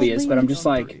super Everybody obvious, but I'm just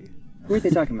on like, three. who are they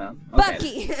talking about?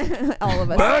 Okay. Bucky. All of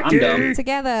us. I'm dumb.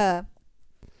 Together.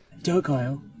 Duh,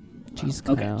 Kyle. Jeez,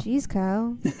 Okay. Kyle. Jeez,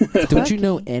 Kyle. Don't you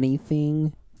know Bucky. anything?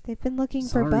 anything? They've been looking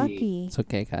for Sorry. Bucky. It's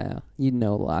okay, Kyle. You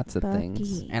know lots of things.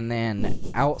 Bucky. And then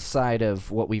outside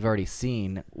of what we've already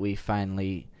seen, we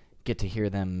finally get to hear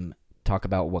them talk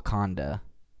about Wakanda.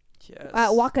 Yes.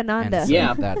 And Wakananda. so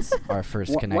Yeah. that's our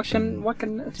first connection What to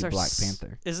can... Black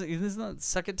Panther. Isn't that the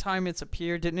second time it's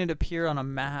appeared? Didn't it appear on a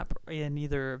map in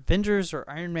either Avengers or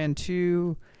Iron Man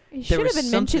 2? It should have was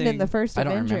been mentioned in something- the first I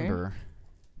don't Avenger. remember.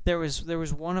 There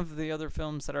was one of the other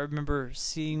films that I remember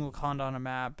seeing Wakanda on a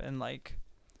map and like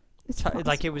It's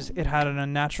like it possible. had an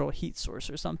unnatural heat source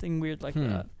or something weird like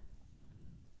that.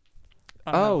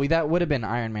 I don't Oh, know. that would have been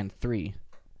Iron Man 3,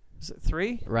 Is it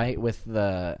 3? right? With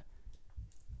the...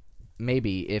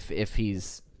 Maybe, if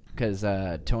he's... Because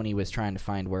Tony was trying to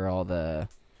find where all the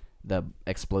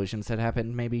explosions had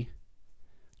happened, maybe?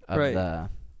 Of Right. the...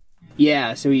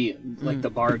 Yeah, so he, like,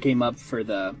 the bar came up for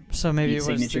the... So maybe Heat it was,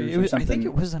 signatures it or was I think something.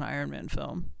 it was an Iron Man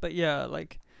film. But yeah,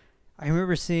 like I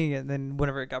remember seeing it and then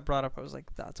whenever it got brought up I was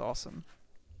like that's awesome.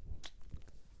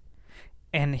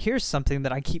 And here's something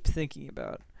that I keep thinking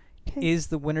about. Okay. Is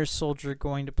the Winter Soldier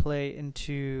going to play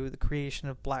into the creation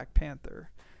of Black Panther?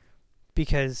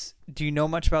 Because do you know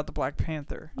much about the Black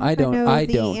Panther? I don't. know I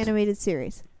the don't. animated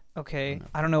series. Okay,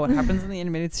 I don't know what happens in the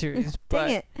animated series, but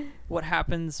Dang it. what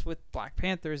happens with Black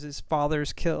Panther is his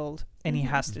father's killed and he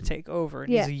has to take over,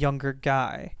 and he's a younger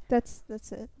guy. That's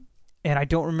it. And I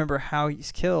don't remember how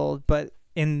he's killed, but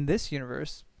in this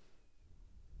universe,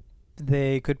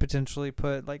 they could potentially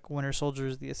put like Winter Soldier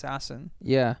as the assassin.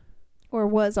 Yeah. Or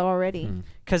was already.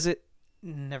 Because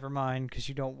never mind, because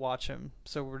you don't watch him,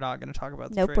 so we're not going to talk about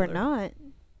the Nope, trailer. we're not.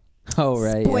 Oh,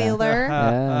 right. Spoiler.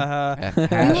 Yeah.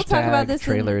 We will talk about this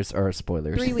in trailers or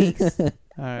spoilers. 3 weeks. All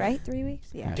right. Right? 3 weeks?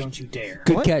 Yeah. Don't you dare.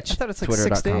 Good What? catch. I thought it's like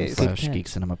 6 days. Twitter.com/Geek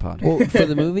Cinema Pod. Well, for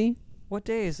the movie? What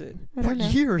day is it? I don't What know.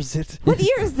 year is it? What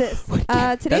year is this? Today's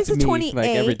That's the me, 28th. like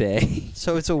every day.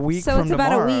 So it's a week So from it's about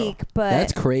tomorrow. a week, but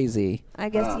That's crazy. I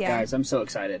guess, yeah. Guys, I'm so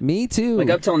excited. Me too. Like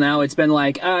up till now, it's been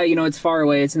like, it's far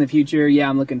away, it's in the future. Yeah,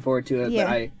 I'm looking forward to it.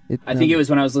 Yeah. But I think it was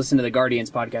when I was listening to the Guardians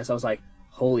podcast, I was like,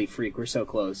 holy freak, we're so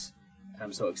close.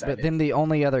 I'm so excited. But then the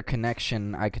only other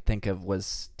connection I could think of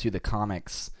was to the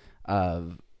comics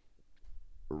of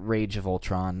Rage of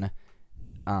Ultron,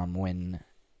 when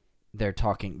they're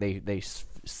talking, they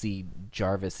see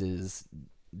Jarvis's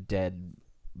dead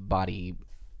body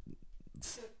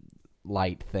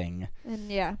light thing,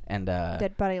 And yeah, and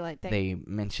dead body light thing. they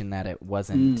mentioned that it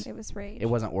wasn't It was rage. it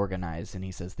wasn't organized, and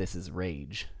he says this is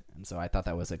Rage, and so I thought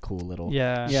that was a cool little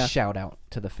Yeah. shout out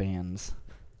to the fans.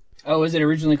 Oh, was it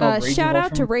originally called Rage shout of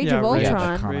out to Ultron? Rage Yeah, of Rage of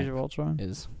Ultron. comic Rage of Ultron.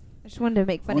 Is I just wanted to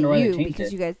make fun wonder of why they you changed because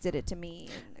it. you guys did it to me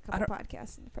in a couple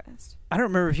podcasts in the past. I don't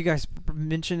remember if you guys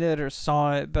mentioned it or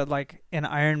saw it, but like in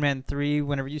Iron Man 3,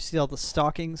 whenever you see all the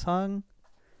stockings hung,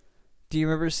 do you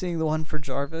remember seeing the one for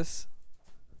Jarvis?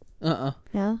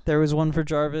 Yeah. There was one for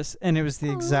Jarvis, and it was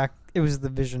the it was the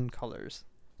Vision colors.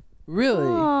 Really?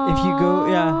 If you go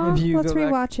Let's back.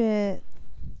 rewatch it.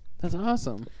 That's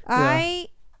awesome. I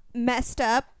messed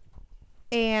up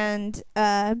and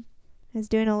was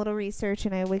doing a little research,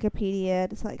 and I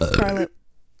Wikipedia. It's like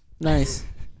Nice.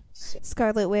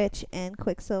 Scarlet Witch and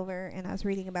Quicksilver, and I was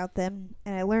reading about them,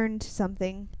 and I learned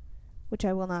something, which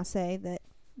I will not say, that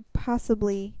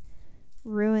possibly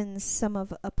ruins some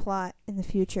of a plot in the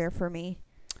future for me.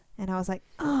 And I was like,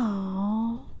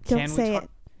 oh, don't say it.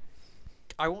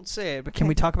 I won't say it, but can Okay.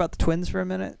 we talk about the twins for a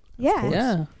minute? Yeah.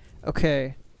 Yeah.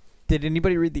 Okay. Did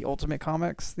anybody read the Ultimate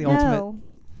Comics? The No. Ultimate?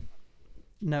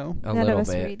 No. a None little of us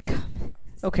bit. read comics.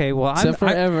 Okay, well, Except for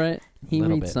I Everett. He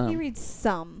Little reads bit. some. He reads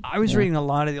some. I was Yeah. reading a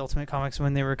lot of the Ultimate Comics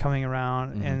when they were coming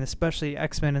around, Mhm. and especially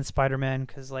X-Men and Spider-Man,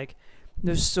 because like it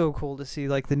was so cool to see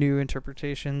like the new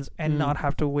interpretations and Mm. not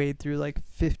have to wade through like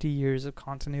 50 years of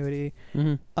continuity.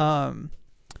 Mm-hmm.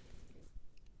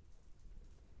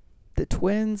 The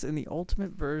twins in the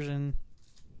Ultimate version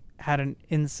had an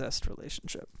incest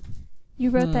relationship. You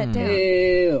wrote that down.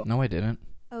 Ew. No, I didn't.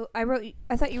 Oh, I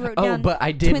thought you wrote Oh, down. but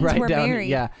I did twins write were down. married.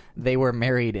 Yeah, they were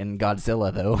married in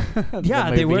Godzilla, though. The Yeah,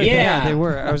 they were. movie. Yeah, they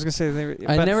were. I was gonna say they were.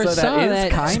 I but- never so that saw is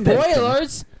that. kind of-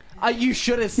 Spoilers! You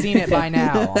should have seen it by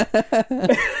now.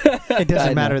 It I doesn't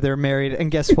know. matter. They're married, and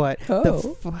guess what? Oh.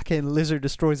 The fucking lizard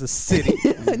destroys a city.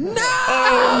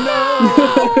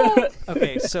 Oh,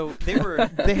 Okay, so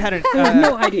they had an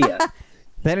no idea.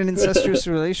 they had an incestuous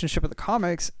relationship in the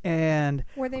comics, and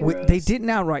Were they they didn't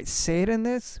outright say it in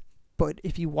this, but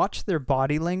if you watch their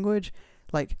body language,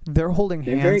 like they're holding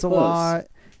They're very hands a close. lot,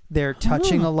 they're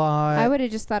touching a lot. I would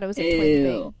have just thought it was a twin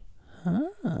thing.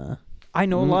 Huh. I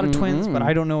know a lot of twins, but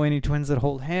I don't know any twins that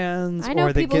hold hands I know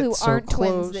or they people get who so aren't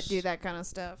close. twins that do that kind of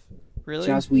stuff. Really?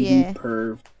 Joss Whedon, Yeah.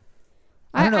 perv.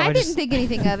 I don't know, I I didn't just- think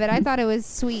anything of it. I thought it was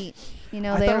sweet. You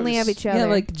know, I they thought it only was- have each other. Yeah,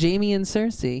 like Jamie and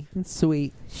Cersei. It's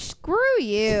sweet. Screw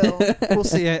you. We'll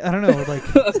see. I don't know. Like,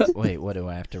 Wait, what do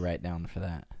I have to write down for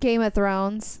that? Game of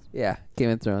Thrones. Yeah, Game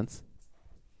of Thrones.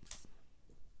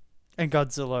 and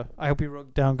Godzilla. I hope you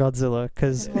wrote down Godzilla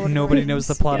because And Lord of nobody the knows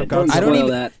the Rings. plot of Don't Godzilla. I don't spoil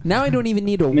even- that. Now I don't even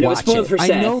need to I mean, it was watch spoiled it. for I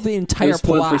Seth. know the It entire was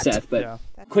spoiled plot. for Seth, but Yeah.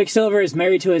 Quicksilver is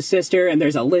married to his sister, and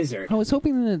there's a lizard. I was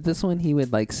hoping that this one he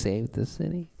would like save the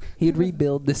city. He'd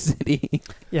rebuild the city.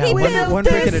 Yeah, He one built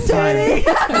brick at a this time. city.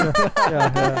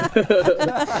 Yeah.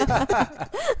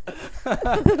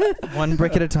 One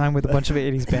brick at a time with a bunch of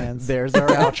 80s bands. There's our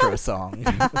outro song.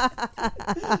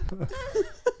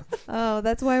 Oh,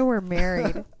 that's why we're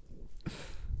married.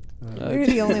 We're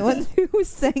the only ones who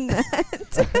sang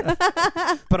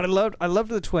that. But I loved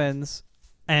the twins,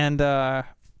 and I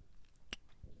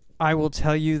will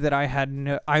tell you that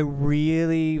I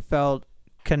really felt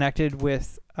connected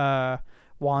with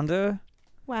Wanda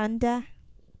Wanda.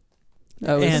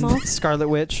 and Small. Scarlet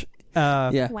Witch.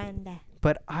 Yeah. Wanda.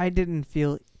 But I didn't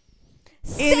feel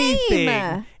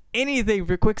Same. anything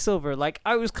for Quicksilver. Like,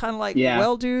 I was kind of like, Yeah.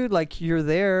 well, dude, like, you're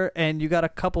there and you got a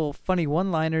couple funny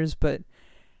one-liners, but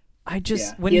I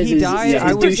just, Yeah. when He has he his- died, he has I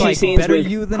his was douchey like, scenes better with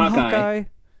you than Hawkeye. Hawkeye.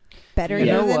 better You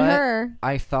know than what? her.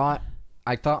 I thought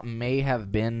may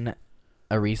have been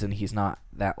a reason he's not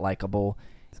that likable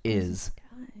is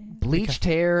bleached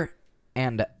hair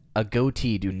and a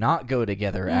goatee do not go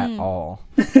together at all.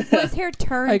 His hair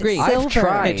turned I agree. silver. I've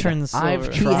tried. It turns I've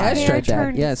silver. He has Hair tried that.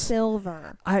 turned Yes.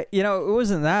 silver. It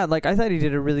wasn't that. Like, I thought he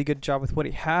did a really good job with what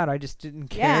he had. I just didn't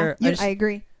care. Yeah, I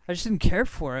agree. I just didn't care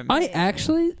for him. I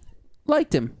actually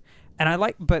liked him. And I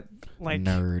like, but like,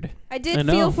 Nerd. I did I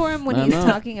know. feel for him when I he was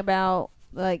know. talking about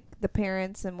like the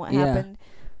parents and what Yeah. happened,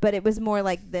 but it was more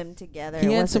like them together. He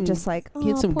It had wasn't some- just like He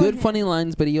had some poor good, him. funny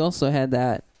lines, but he also had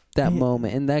that Yeah.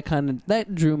 moment, and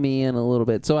that drew me in a little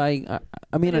bit. So I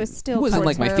mean, It was still he wasn't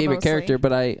towards like my her favorite mostly. character,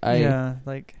 but I yeah,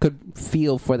 like, could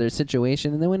feel for their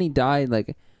situation. And then when he died,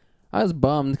 like, I was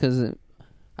bummed because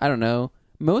I don't know,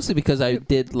 mostly because I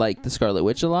did like the Scarlet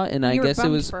Witch a lot, and I You were guess it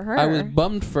bummed was for her. I was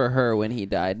bummed for her when he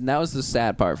died, and that was the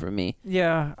sad part for me.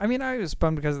 yeah. I mean, I was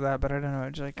bummed because of that, but I don't know.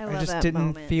 It's like, I I love just that didn't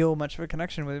moment. feel much of a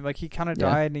connection with him. Like, he kind of Yeah.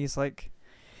 died, and he's like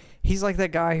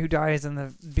that guy who dies in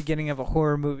the beginning of a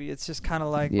horror movie. It's just kind of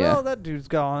like, Yeah. well, that dude's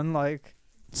gone. Like,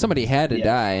 Somebody had to Yeah.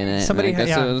 die, and Somebody I guess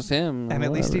had- it was him. and or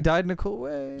at least he whatever. died in a cool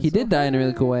way. He so- did die in a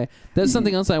really cool way. That's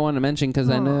something else I wanted to mention because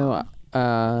I know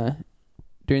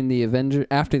during the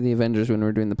after the Avengers, when we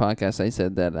were doing the podcast, I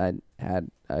said that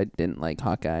I didn't like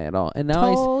Hawkeye at all, and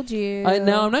now Told you.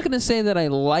 now I'm not going to say that I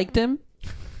liked him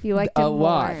You liked him a more.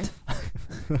 lot.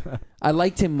 I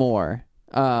liked him more.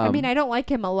 I mean, I don't like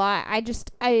him a lot.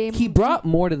 He brought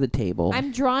more to the table.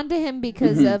 I'm drawn to him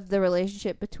because Mhm. of the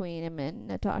relationship between him and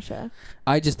Natasha.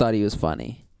 I just thought he was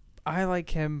funny. I like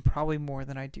him probably more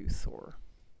than I do Thor.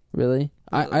 Really,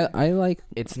 I like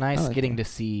It's nice I like getting him. to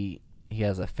see he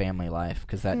has a family life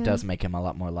because that Yeah. does make him a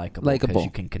lot more likable. Likeable. Because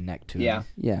you can connect to Yeah. him.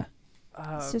 yeah.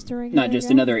 It's just a regular Not just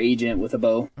guy. another agent with a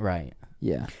bow. Right.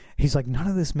 Yeah. He's like, none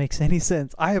of this makes any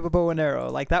sense. I have a bow and arrow.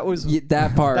 Like, that was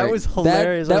That part. That was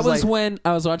hilarious. I That was was like- when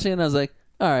I was watching it and I was like,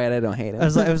 all right, I don't hate him. I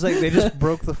was like they just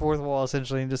broke the fourth wall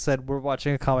essentially and just said, we're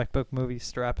watching a comic book movie,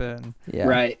 strap in. yeah.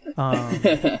 Right.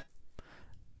 I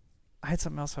had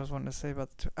something else I was wanting to say about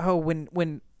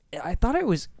when I thought it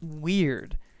was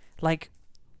weird, like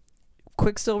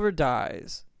Quicksilver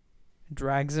dies,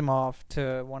 drags him off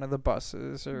to one of the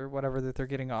buses or whatever that they're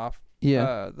getting off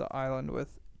the island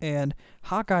with, and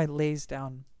Hawkeye lays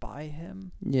down by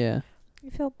him. Yeah. I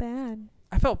felt bad.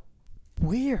 I felt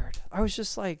weird. I was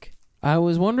just like, I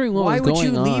was wondering what why was would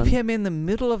going you on. leave him in the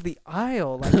middle of the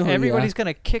aisle? Like, Oh, yeah. everybody's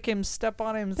gonna kick him, step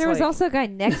on him. It's There was like- also a guy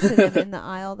next to them in the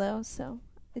aisle, though, so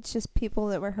it's just people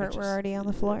that were hurt were just- already on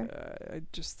the floor. I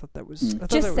just thought that was. Mm. I thought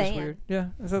Just that saying. was weird. Yeah,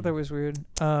 I thought that was weird.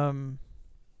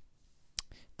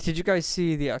 Did you guys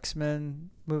see the X-Men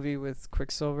movie with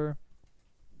Quicksilver?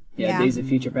 Yeah, Days of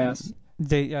Future Past.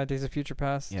 Days of Future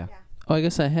Past. Yeah. Oh, I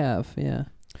guess I have. Yeah.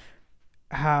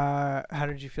 How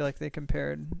did you feel like they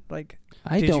compared? Like,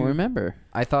 I Did don't you- remember.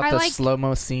 I thought I the like-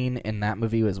 slow-mo scene in that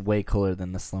movie was way cooler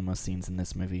than the slow-mo scenes in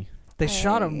this movie. they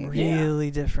shot him Yeah. really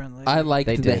differently. I liked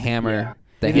They the did. hammer. Yeah.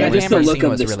 The Yeah, Yeah, hammer just the hammer look scene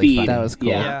of was the really speed. funny. That was cool.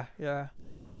 Yeah.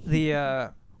 Yeah.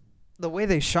 The way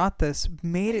they shot this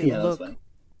made it Yeah, that was look fun.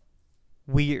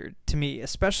 weird to me,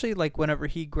 especially like whenever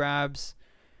he grabs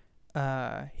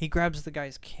the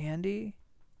guy's candy.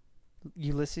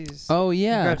 Ulysses. Oh He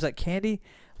yeah. grabs that candy,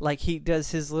 like he does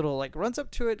his little, like, runs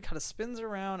up to it, kind of spins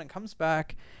around and comes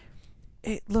back.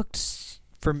 It looked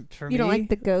for me. You don't like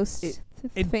the ghost?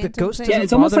 the phantom ghost thing? doesn't Yeah,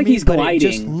 it's almost bother like me, he's but it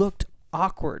just gliding. looked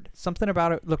awkward. Something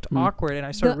about it looked Hmm. awkward, and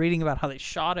I started The- reading about how they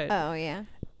shot it, Oh yeah.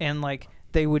 and like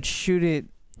they would shoot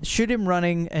him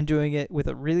running and doing it with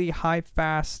a really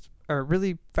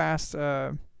really fast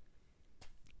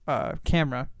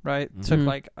camera, right? Mhm. Took Mhm.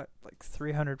 like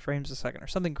 300 frames a second or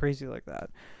something crazy like that,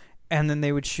 and then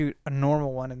they would shoot a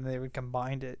normal one and they would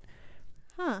combine it.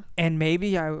 Huh. And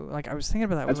maybe I was thinking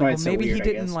about that. That's I was like, why it's so maybe weird, he I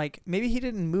didn't guess. maybe he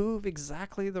didn't move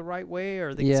exactly the right way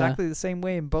or Yeah. exactly the same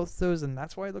way in both those, and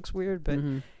that's why it looks weird. But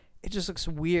Mhm. it just looks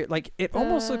weird. Like, it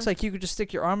almost looks Uh. like you could just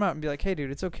stick your arm out and be like, "Hey, dude,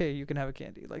 it's okay. You can have a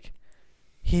candy." Like,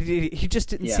 he just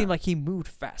didn't Yeah. seem like he moved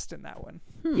fast in that one.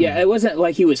 Yeah, it wasn't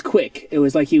like he was quick. It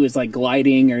was like he was like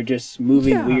gliding or just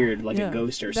moving Yeah, weird like yeah. a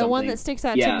ghost or The something. one that sticks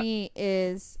out Yeah. to me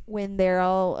is when they're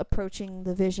all approaching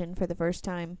the Vision for the first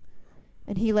time,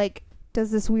 and he like does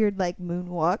this weird like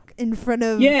moonwalk in front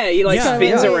of. Yeah, he like Yeah.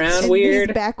 spins Scarlet Witch, around and weird.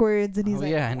 He's backwards, and he's Oh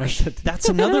like, yeah, I noticed that. That's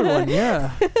another one.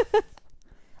 Yeah.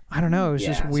 I don't know. It was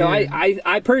just Yeah. weird. So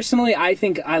I personally I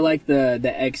think I like the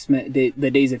X-Men the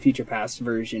Days of Future Past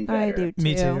version better. I do too.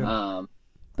 Me too.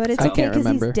 But it's I okay can't because he's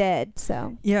remember. dead.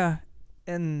 So Yeah,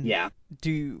 and Yeah.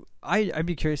 I'd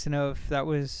be curious to know if that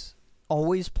was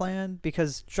always planned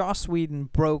because Joss Whedon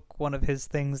broke one of his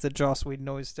things that Joss Whedon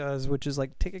always does, which is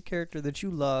like take a character that you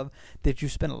love, that you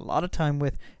spend a lot of time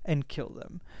with, and kill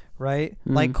them, right?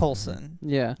 Like Coulson.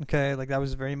 Yeah. Okay, like that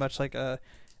was very much like a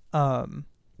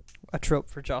trope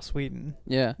for Joss Whedon.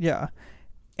 Yeah. Yeah.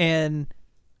 And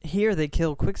here they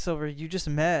kill Quicksilver. You just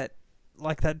met.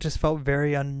 Like that just felt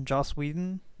very un-Joss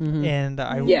Whedon. And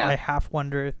I half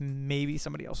wonder if maybe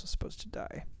somebody else was supposed to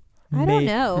die. I don't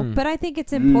know, but I think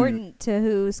it's important to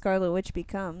who Scarlet Witch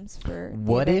becomes for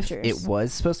What the if Avengers. it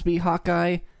was supposed to be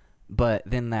Hawkeye, but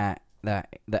then that the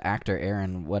actor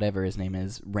Aaron, whatever his name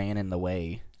is, ran in the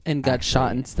way and got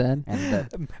shot instead?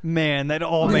 And Man, that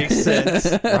all makes sense.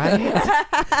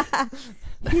 right?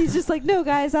 He's just like, no,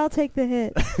 guys, I'll take the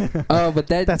hit. Oh, but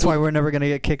That's why we're never gonna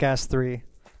get Kick-Ass 3.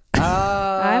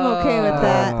 I'm okay with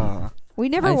that. We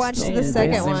never I watched still- the I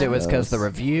second assumed one. it was because the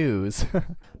reviews.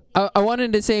 I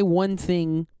wanted to say one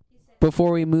thing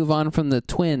before we move on from the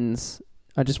twins.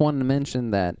 I just wanted to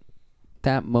mention that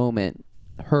moment,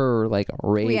 her like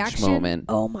rage Reaction? moment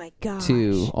Oh my god!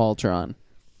 to Ultron.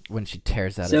 When she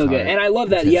tears out So his good. heart. And I love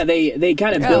that. It's Yeah, they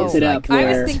kind of built it up. I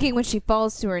Where, was thinking when she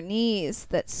falls to her knees,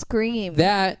 that scream.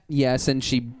 That yes, and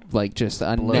she like just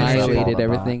blows up all annihilated the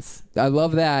everything. bots. I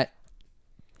love that,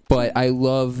 but I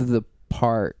love the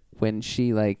part when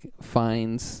she like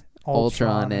finds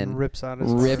Ultron and rips out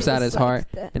his rips heart. out his It's like heart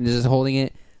that. and just holding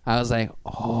it. I was like,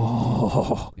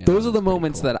 oh, Yeah, those are that's the pretty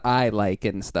moments cool. that I like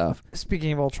and stuff.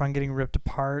 Speaking of Ultron getting ripped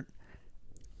apart,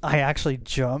 I actually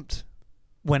jumped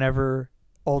whenever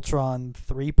Ultron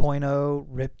 3.0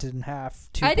 ripped in half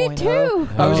 2.0. I did too.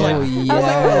 I was like, yeah,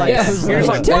 I was like, You're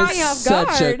like, dying that's off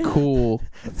such a guard.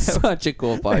 such a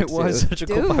cool part. it was too. such a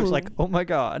cool. I was Dude. like, oh my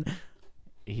god.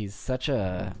 He's such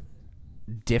a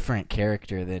different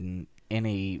character than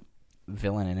any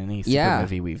villain in any super Yeah.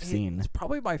 movie we've seen. He's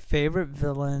probably my favorite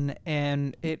villain,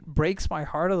 and it breaks my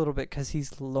heart a little bit because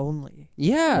he's lonely.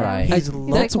 Yeah, Right. He's He's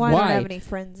lonely. that's like, why I don't why have any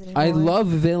friends anymore. I love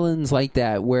villains like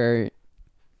that where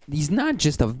he's not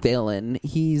just a villain.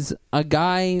 He's a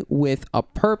guy with a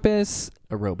purpose.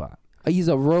 A robot. He's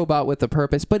a robot with a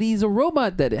purpose, but he's a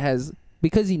robot that has,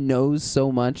 because he knows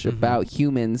so much about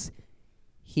humans,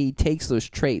 he takes those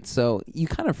traits. So you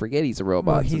kind of forget he's a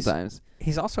robot sometimes.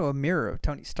 He's also a mirror of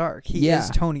Tony Stark. He Yeah. is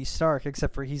Tony Stark,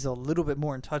 except for he's a little bit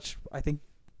more in touch, I think,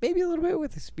 maybe a little bit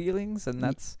with his feelings, and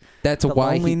that's That's the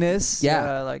why loneliness.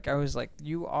 yeah. Like, I was like,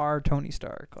 you are Tony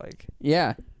Stark, like,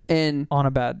 yeah. And on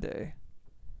a bad day.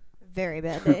 Very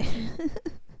bad day.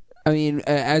 I mean,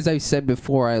 as I've said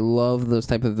before, I love those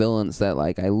type of villains that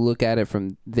like I look at it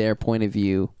from their point of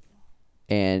view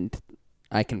and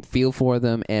I can feel for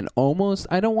them, and almost,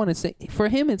 I don't want to say, for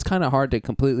him it's kind of hard to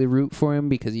completely root for him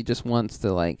because he just wants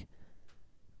to like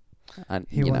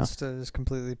He wants to just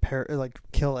completely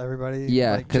kill everybody.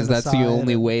 yeah, like, because that's the genocide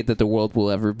only and- way that the world will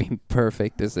ever be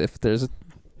perfect, is if there's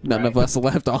none of Right. us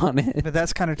left on it. But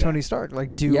that's kind of Tony Stark.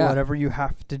 Like, do Yeah. whatever you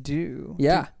have to do.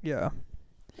 Yeah. Yeah.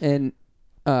 And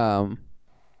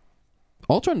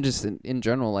Ultron just in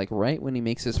general, like right when he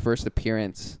makes his first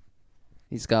appearance,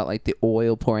 he's got like the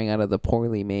oil pouring out of the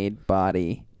poorly made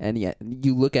body, and yet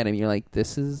you look at him, you're like,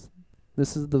 this is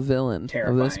the villain of this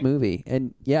Terrifying. movie.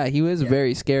 And yeah, he was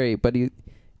very scary, but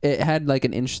it had like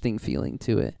an interesting feeling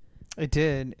to it. It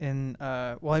did, and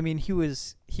well, I mean, he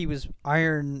was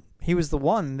Iron. He was the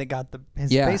one that got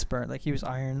his face burnt. Like, he was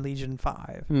Iron Legion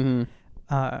 5.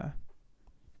 Mm-hmm.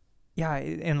 Yeah,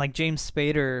 and like James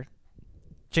Spader,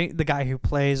 the guy who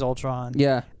plays Ultron.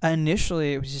 Yeah.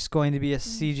 Initially, it was just going to be a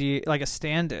CG, like a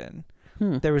stand-in.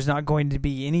 There was not going to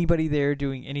be anybody there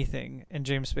doing anything, and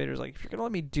James Spader's like, if you're gonna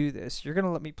let me do this, you're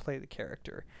gonna let me play the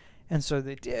character. And so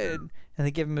they did, and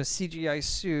they gave him a CGI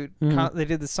suit. They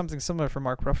did something similar for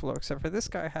Mark Ruffalo, except for this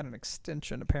guy had an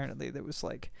extension, apparently, that was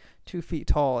like 2 feet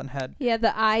tall and had... Yeah,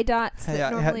 the eye dots that Yeah,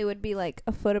 it normally had- would be like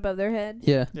a foot above their head.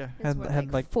 Yeah. Yeah, Had,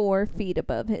 had like... 4 feet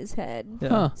above his head. Yeah.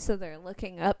 Huh. So they're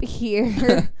looking up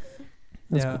here.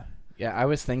 Yeah. Yeah, I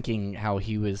was thinking how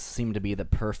he seemed to be the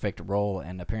perfect role,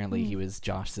 and apparently he was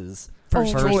Josh's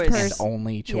First first choice. and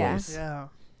only Yeah. choice. Yeah.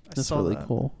 That's really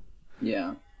cool.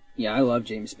 Yeah. Yeah, I love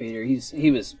James Spader.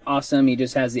 He was awesome. He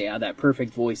just has that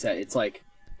perfect voice that it's like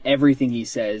everything he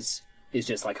says is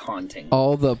just like haunting.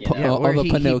 All the all where the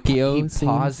Pinocchio he scenes.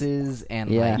 pauses and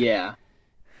Yeah. like Yeah.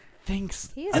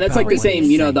 thinks, He is And that's like the about what same,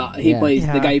 he's you know, saying. he Yeah. plays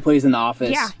Yeah. the guy he plays in The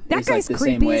Office. Yeah, that is, guy's like, the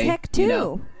same creepy way, as heck too. you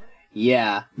know?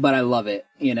 Yeah, but I love it,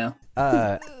 you know.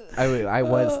 I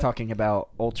was talking about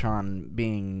Ultron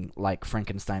being like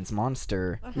Frankenstein's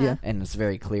monster, Yeah. and it's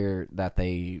very clear that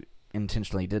they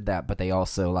intentionally did that, but they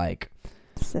also like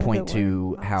Said point the to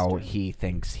word how monster. he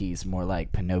thinks he's more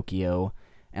like Pinocchio.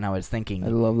 And I was thinking, I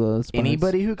love those parts.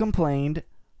 anybody who complained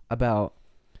about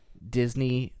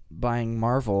Disney buying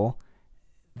Marvel,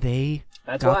 they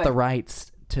That's got why. the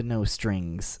rights to no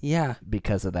strings Yeah,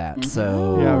 because of that. Mhm.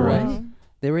 So Yeah, right.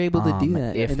 they were able to do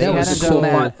that. If And they that was hadn't so done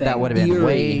that, that would have been eerie.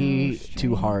 way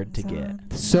too hard to get.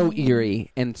 so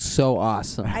eerie and so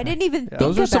awesome. I didn't even think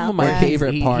Those are some about of my that.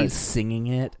 favorite He's parts. singing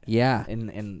it, Yeah,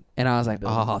 and and I was like,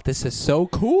 Building. oh, this is so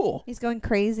cool. He's going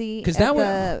crazy. 'Cause at that was-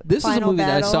 the This is a final movie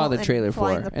that I saw battle the and trailer for,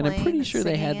 flying the and I'm plane pretty and sure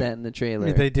they had singing that in the trailer.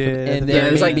 Yeah, they did. And Yeah,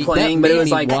 it was like made me- playing, that but it made was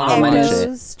me like wanna it. watch ominous. it.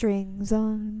 Echoes, strings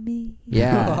on me.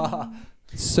 Yeah,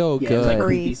 so Yeah, it was like good.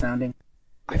 creepy sounding.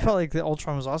 I felt like the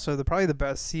Ultron was also probably the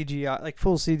best CGI, like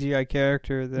full CGI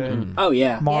character that Mhm. Oh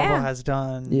yeah. Marvel Yeah. has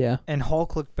done. Yeah, And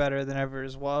Hulk looked better than ever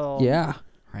as well. yeah.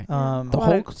 right. The A lot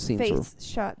Hulk of scenes face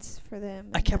shots for them.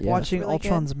 I kept Yeah. watching Really good.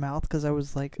 Ultron's mouth because I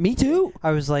was like, Me too.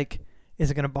 is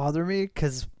it gonna bother me?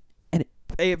 Because And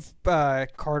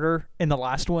Carter in the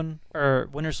last one or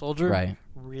Winter Soldier Right.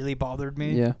 really bothered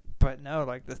me. Yeah, But no,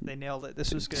 like they nailed it.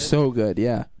 This was good. so good.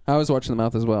 Yeah, I was watching the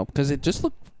mouth as well because it just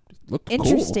looked cool.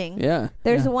 Interesting. Yeah,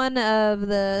 There's Yeah. one of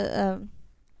the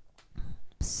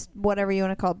whatever you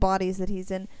want to call it, bodies that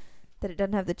he's in, that it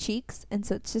doesn't have the cheeks, and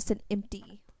so it's just an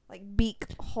empty like beak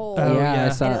hole. Oh, yeah, yeah. I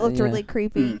saw and it looked yeah. really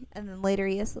creepy. Mm. And then later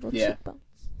he has little Yeah. cheekbones.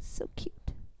 So cute.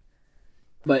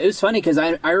 But it was funny because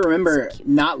I remember So cute.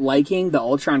 not liking the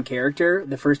Ultron character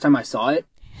the first time I saw it.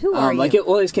 Who are Like you? it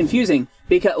was confusing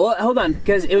because hold on,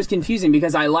 because it was confusing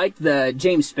because I liked the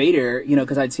James Spader,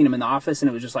 because I'd seen him in The Office and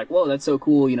it was just like, whoa, that's so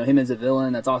cool, him as a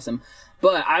villain, that's awesome.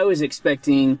 But I was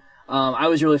expecting, I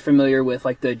was really familiar with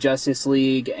like the Justice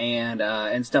League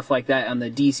and stuff like that on the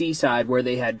DC side where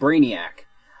they had Brainiac,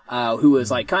 who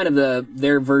was like kind of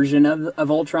their version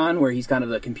of Ultron, where he's kind of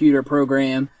the computer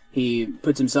program. He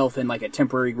puts himself in like a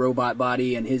temporary robot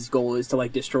body, and his goal is to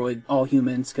like destroy all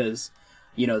humans because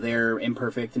they're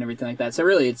imperfect and everything like that. So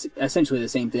really, it's essentially the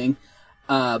same thing.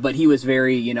 But he was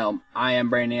very, I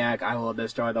am Brainiac, I will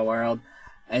destroy the world.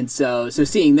 And so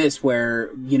seeing this where,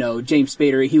 James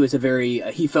Spader, he was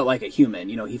he felt like a human,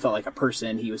 he felt like a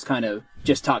person. He was kind of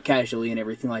just talk casually and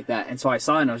everything like that. And so I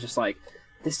saw it and I was just like,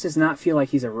 this does not feel like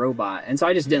he's a robot. And so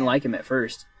I just didn't like him at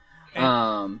first.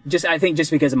 I think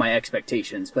just because of my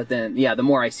expectations. But then, yeah, the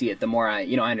more I see it, the more I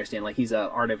understand, like he's a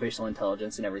artificial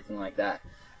intelligence and everything like that.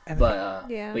 But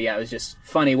yeah, it was just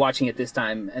funny watching it this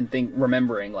time and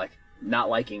remembering like not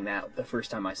liking that the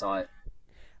first time I saw it.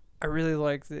 I really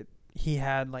liked that he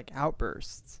had like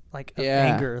outbursts, like of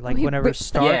Yeah. anger, like He whenever ripped-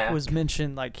 Stark Yeah. was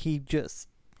mentioned, like he just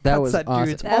That cuts was that awesome.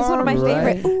 dude's That's one of my arm,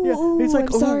 Right. favorite. Ooh, Yeah, he's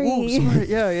like, I'm sorry. sorry.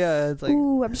 Yeah. It's like,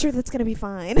 Ooh, I'm sure that's gonna be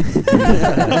fine.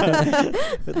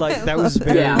 but, like that was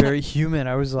very, Yeah. very human.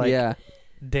 I was like, yeah,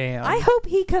 damn. I hope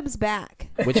he comes back.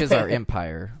 Which is our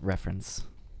Empire reference.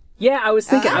 Yeah, I was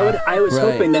thinking, I was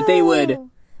Right. hoping that they would. Oh.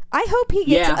 I hope he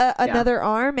gets Yeah, yeah. another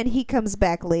arm and he comes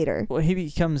back later. Well, he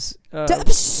becomes.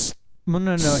 Psh! No. I'm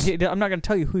not going to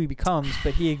tell you who he becomes,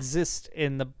 but he exists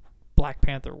in the Black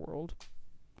Panther world.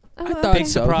 Oh, I thought okay. Big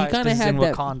so. surprise, He kind 'cause of he's had in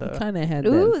that. Wakanda. He kind of had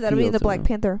Ooh, that that'll be feel in the to Black him.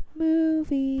 Panther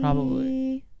movie.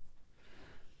 Probably.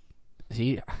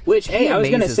 Which, hey, I was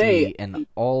gonna amazes say, me in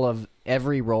all of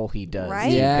every role he does. Right?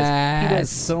 'Cause he Yes. does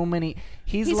so many.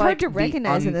 He's He's like hard to the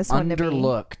recognize in this one to me.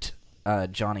 underlooked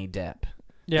Johnny Depp.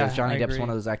 Yeah, Because Johnny I Depp's agree. one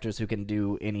of those actors who can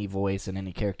do any voice and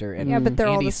any character, and Yeah, but they're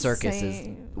all Andy the Serkis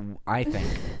same. is, I think,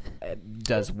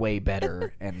 does way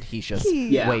better, and he's just He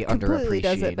Yeah. way completely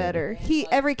does underappreciated. it better.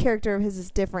 Every character of his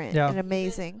is different Yeah. and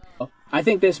amazing. I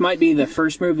think this might be the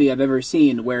first movie I've ever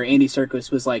seen where Andy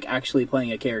Serkis was like actually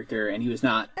playing a character and he was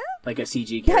not like a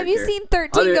CG character. Have you seen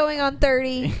 13 Other- going on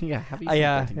 30? Yeah, have you Yeah, seen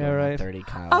yeah, 13 going on right. 30,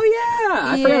 Kyle? Oh yeah,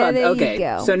 I Yeah, forgot about there that. you Okay,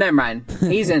 go. so never mind.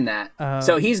 He's in that.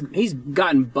 So he's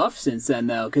gotten buff since then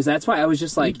though, because that's why I was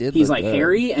just like, did he's look like good.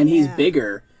 hairy and he's Yeah.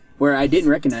 bigger. Where I didn't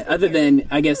recognize, other than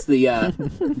I guess the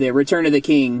Return of the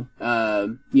King,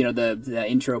 the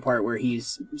intro part where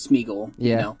he's Smeagol.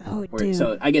 Yeah. Oh, where- dude.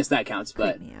 So I guess that counts.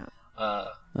 But Creep me out.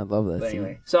 I love that. But scene.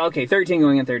 anyway, so okay, 13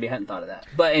 going on 30. Hadn't thought of that.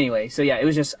 But anyway, so yeah, it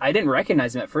was just I didn't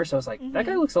recognize him at first. I was like, that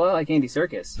guy looks a lot like Andy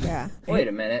Serkis. Yeah. Wait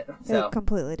a minute. They're So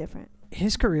completely different.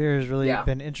 His career has really Yeah.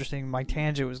 been interesting. My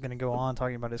tangent was going to go on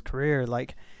talking about his career.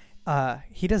 Like,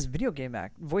 he does video game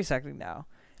voice acting now,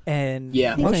 and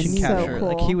Yeah. motion That's so capture.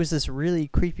 Like, cool. he was this really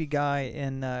creepy guy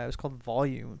in it was called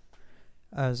Volume.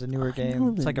 It was a newer I know game.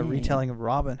 It's the like a name. retelling of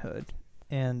Robin Hood,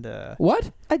 and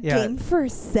What? A Yeah. game for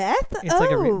Seth? it's like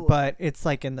but it's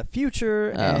like in the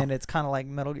future, Oh. and it's kind of like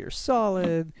Metal Gear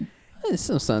Solid. This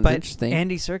still sounds But interesting.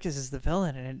 Andy Serkis is the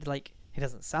villain, and he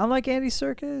doesn't sound like Andy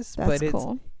Serkis, That's but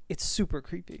cool. it's super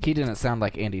creepy. He didn't sound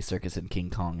like Andy Serkis in King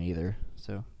Kong either.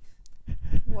 So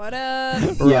What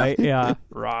up? Right? Yeah.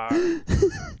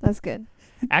 That's good.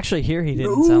 Actually, here he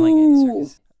didn't sound like Andy Ooh.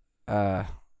 Serkis.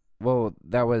 well,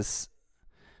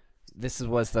 this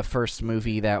was the first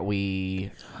movie that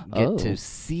we get to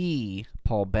see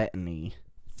Paul Bettany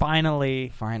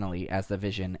Finally as the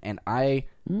Vision, and I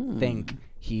think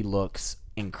he looks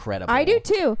incredible. I do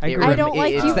too. I agree. I don't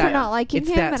like it's you that- for not liking it's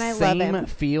him, that and I love same him.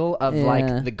 feel of Yeah.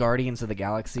 like the Guardians of the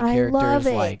Galaxy I characters, love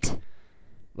it.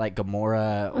 like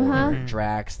Gamora or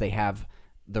Drax. They have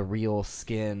the real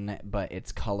skin, but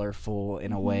it's colorful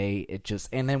in a way. It just,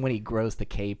 and then when he grows the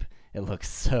cape, it looks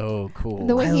so cool.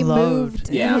 The way I he loved- moved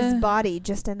Yeah. his body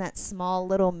just in that small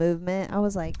little movement, I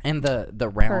was like, and the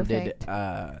rounded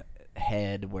Perfect.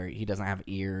 head where he doesn't have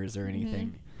ears or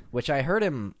anything, which I heard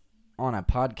him on a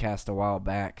podcast a while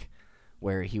back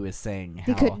where he was saying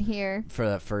he how couldn't hear. for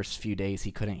the first few days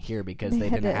he couldn't hear because They they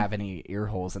had didn't to- have any ear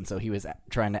holes, and so he was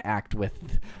trying to act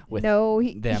with No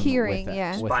them hearing, with,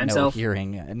 yeah. with By no himself.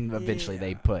 hearing, and eventually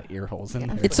they put ear holes in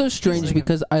Yeah. there. It's so strange like-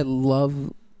 because I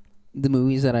love the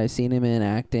movies that I've seen him in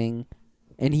acting,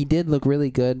 and he did look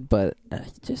really good. But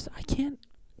I can't.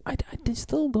 I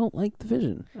still don't like the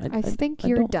Vision. I think I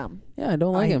you're don't- dumb. Yeah, I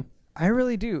don't like him. I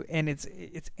really do, and it's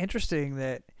interesting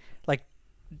that like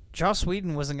Joss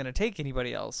Whedon wasn't going to take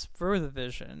anybody else for the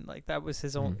Vision. Like that was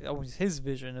his own, always his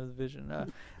vision of the Vision.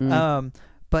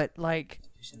 But like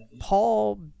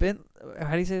Paul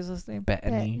how do you say his last name?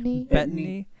 Bettany.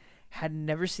 Bettany had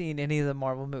never seen any of the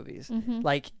Marvel movies. Mm-hmm.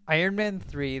 Like Iron Man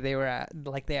 3, they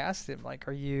asked him like,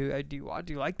 "Are you do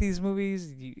you like these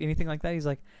movies? Anything like that?"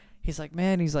 He's like,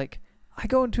 "Man, I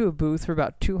go into a booth for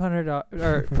about 200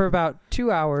 or for about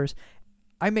 2 hours.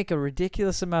 I make a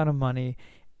ridiculous amount of money,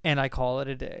 and I call it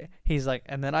a day." He's like,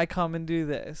 "And then I come and do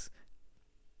this."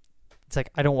 It's like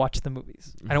I don't watch the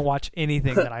movies. I don't watch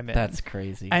anything that I'm in. That's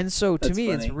crazy. And so to That's me,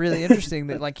 it's funny. really interesting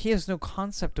that like he has no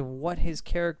concept of what his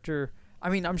character. I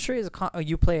mean, I'm sure he has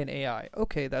you play an AI.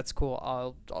 Okay, that's cool.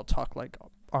 I'll talk like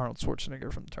Arnold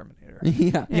Schwarzenegger from Terminator.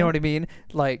 Yeah. You know what I mean?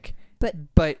 Like,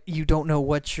 But- but you don't know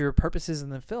what your purpose is in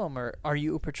the film, or are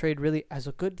you portrayed really as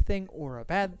a good thing or a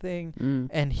bad thing? Mm.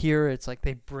 And here it's like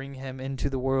they bring him into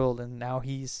the world, and now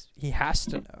he has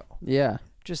to know. Yeah.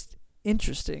 Just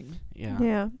interesting. yeah.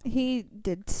 Yeah, he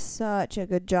did such a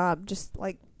good job. Just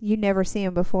like you never see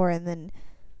him before, and then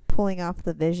pulling off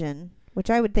the Vision,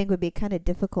 which I would think would be kind of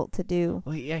difficult to do.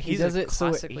 Well, yeah, he He's does a it so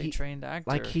classically he, trained actor.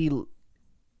 like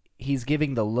he's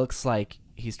giving the looks like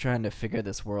he's trying to figure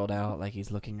this world out, like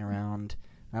he's looking around.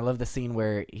 I love the scene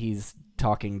where he's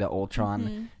talking to Ultron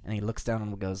Mhm. and he looks down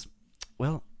and goes,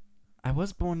 "Well, I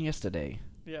was born yesterday."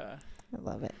 Yeah. I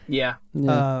love it. Yeah.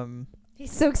 Yeah.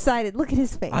 He's so excited. Look at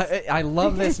his face. I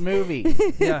love this movie.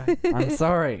 Yeah. I'm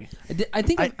sorry. I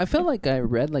think I felt like I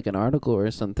read like an article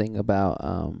or something about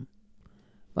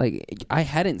like I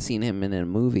hadn't seen him in a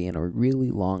movie in a really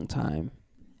long time,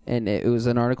 and it was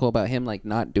an article about him like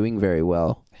not doing very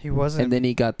well, He wasn't. and then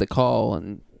he got the call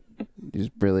and he was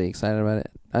really excited about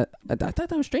it. I thought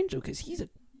that was strange though because he's a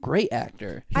great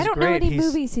actor. I he's don't know great. any He's-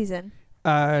 movies he's in.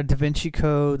 Da Vinci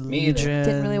Code, Me either. Legion.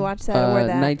 Didn't really watch that or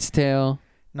that. Knight's Tale.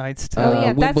 Knight's Oh Tale.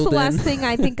 yeah, that's the Wimbledon. last thing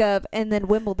I think of, and then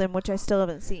Wimbledon, which I still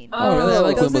haven't seen. Oh, really? I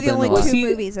like Those are the Wimbledon only a lot. two See-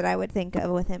 movies that I would think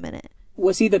of with him in it.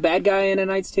 Was he the bad guy in A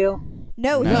Knight's Tale?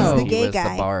 No, No, he's the he gay was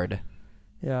guy. the bard.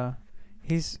 Yeah.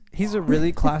 He's a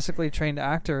really classically trained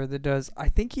actor that does. I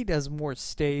think he does more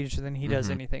stage than he does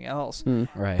Mhm. anything else. Hmm.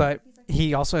 Right. But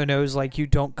he also knows like you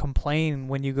don't complain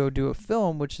when you go do a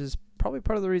film, which is probably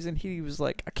part of the reason he was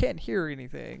like, I can't hear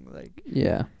anything. Like,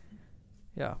 Yeah.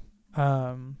 yeah.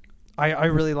 I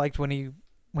really liked when he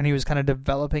was kind of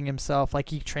developing himself. Like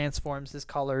he transforms his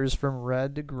colors from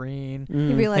red to green. He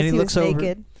Mm. realized And he he looks was over-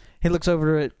 naked. He looks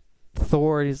over at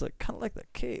Thor and he's like, kind of like the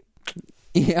cape.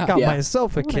 Yeah. Got Yeah.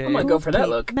 myself a cape. I'm gonna go for that Cape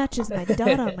look. Matches my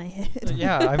dot on my head.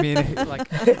 Yeah, I mean, like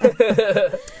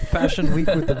Fashion Week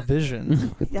with the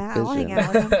Vision. Yeah, I'll hang Vision.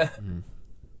 out with him. Mhm.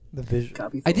 The Vision.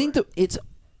 Copy I Thor. think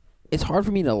it's hard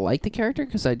for me to like the character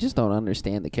because I just don't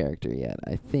understand the character yet.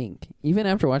 I think even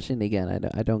after watching it again,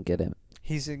 I don't get him.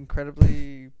 He's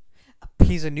incredibly.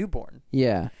 He's a newborn.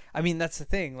 Yeah. I mean, that's the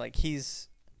thing. Like he's.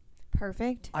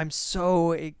 Perfect. I'm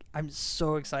so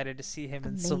excited to see him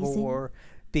in Civil Amazing. War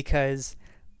because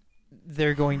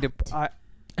they're going to. I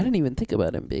didn't even think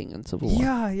about him being in Civil War.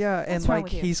 Yeah, and What's wrong like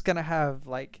with you? he's gonna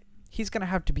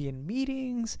have to be in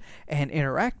meetings and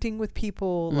interacting with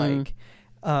people, Mm.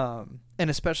 and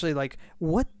especially like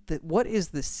what is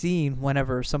the scene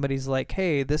whenever somebody's like,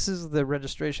 hey, this is the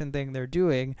registration thing they're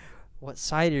doing. What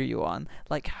side are you on?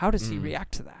 Like, how does he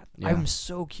react to that? Yeah. I'm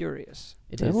so curious.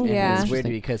 It is. Oh, And yeah. it's weird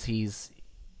Interesting. because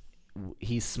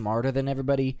he's smarter than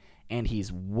everybody and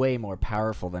he's way more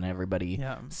powerful than everybody.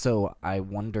 Yeah. So I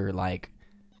wonder, like,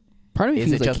 Part of me Is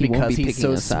feels it like just he won't because be he's picking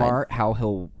so a side. smart how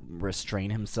he'll restrain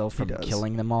himself from does.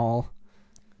 killing them all?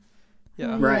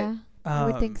 Yeah. Right. Yeah, I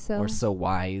would think so. Or so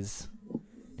wise?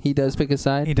 He does pick a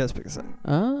side? He does pick a side.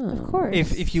 Oh. Of course.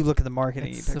 If you look at the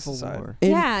marketing, It's he picks Civil a side. War.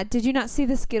 Yeah, did you not see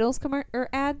the Skittles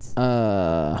ads? It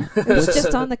What's was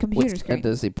just on the computer what screen.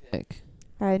 does he pick?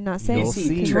 I'm not saying You'll see.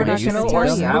 because we're not Traditional gonna or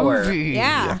tell you. sour?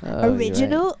 Yeah, Oh, you're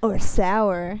original or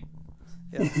sour.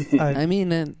 Yeah. I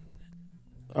mean,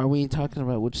 are we talking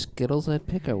about which Skittles I'd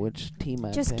pick or which team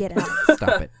I'd Just pick? get out.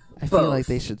 Stop it. I feel Both. like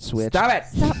they should switch. Stop it.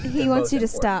 Stop. He wants you to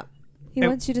stop. He It-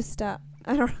 wants you to stop.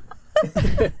 I don't.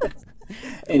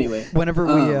 Anyway, whenever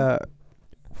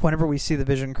we see the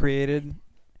Vision created,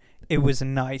 it was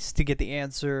nice to get the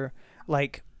answer.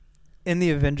 Like in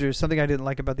the Avengers, something I didn't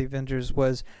like about the Avengers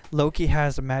was Loki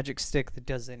has a magic stick that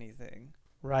does anything,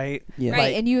 right? Yeah. Right,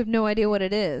 Like- and you have no idea what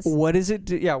it is. What does it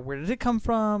do? Yeah, where did it come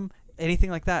from?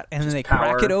 Anything like that. And Just then they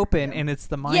power. crack it open and it's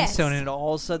the Mind Yes. Stone, and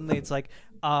all suddenly it's like,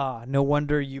 no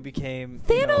wonder you became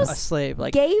Thanos a slave.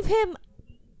 Like, Gave him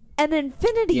an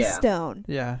Infinity Yeah. Stone.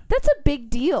 yeah. That's a big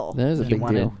deal. That is a He big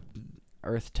wanted deal.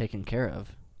 Earth taken care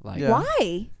of. Like, Yeah.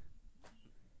 Why?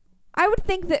 I would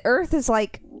think that Earth is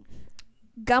like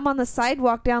gum on the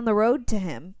sidewalk down the road to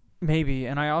him. Maybe,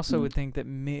 and I also would think that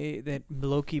that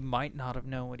Loki might not have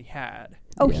known what he had.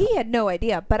 Oh, Yeah. he had no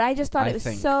idea, but I just thought I it was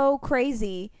think- so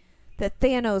crazy that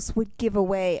Thanos would give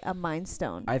away a Mind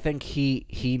Stone. I think he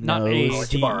Not knows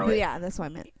to borrow it. Yeah, that's what I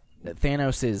meant. that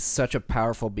Thanos is such a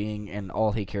powerful being, and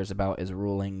all he cares about is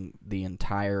ruling the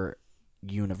entire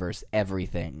universe,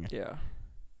 everything. Yeah.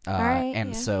 Alright,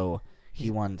 And yeah. so he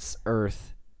wants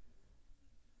Earth,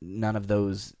 none of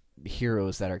those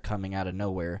heroes that are coming out of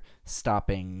nowhere,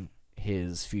 stopping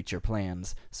his future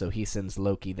plans. So he sends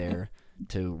Loki there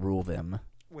to rule them.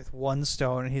 With one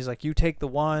stone, and he's like, "You take the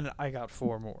one, I got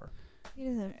 4 more." He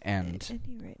doesn't have And-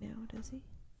 any right now, does he?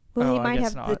 Well, Oh, he I might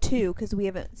guess have the not. 2 because we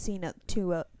haven't seen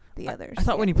two of the others. I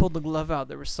thought yet. when he pulled the glove out,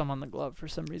 there was some on the glove for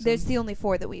some reason. There's the only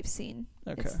 4 that we've seen.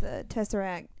 Okay. It's the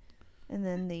Tesseract, and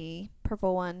then the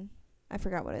purple one. I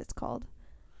forgot what it's called.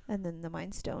 And then the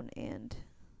Mind Stone and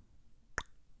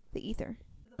the Ether.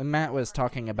 Matt was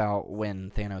talking about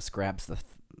when Thanos grabs the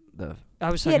I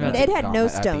was It talking had, about it had no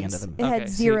gauntlet at the end of stones. the- It had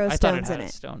Okay, see, 0 I thought stones it in had a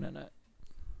it. stone in it.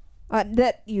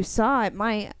 That you saw it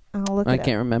might. I'll look I it up.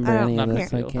 can't remember I don't- any of not this.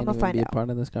 here. I I'm can't gonna even find be a out. part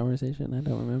of this conversation. I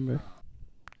don't remember.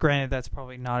 Granted, that's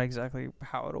probably not exactly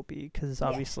how it'll be, because Yeah.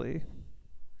 obviously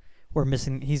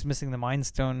he's missing the Mind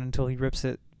Stone until he rips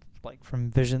it, like,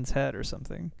 from Vision's head or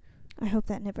something. I hope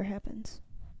that never happens.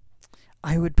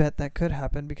 I would bet that could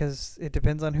happen, because it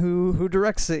depends on who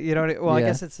directs it. You know, well, I Yeah.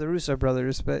 guess it's the Russo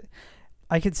brothers, but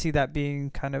I could see that being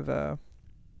kind of a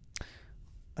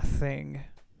thing.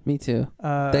 Me too.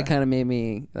 That kind of made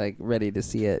me like ready to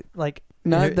see it. like.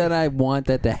 Not that I want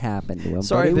that to happen to him.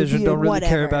 Sorry, but it would Vision, be don't really care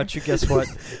whatever. about you. Guess what?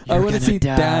 I You're want to gonna see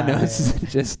die. Thanos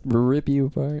just rip you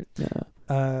apart.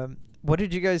 Yeah. What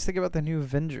did you guys think about the new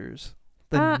Avengers?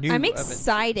 The new I'm Avengers.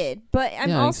 excited, but I'm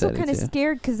Yeah, I'm also excited kind of too.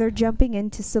 scared because they're jumping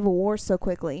into Civil War so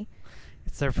quickly.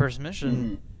 It's their first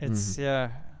mission. It's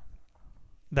yeah.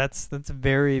 That's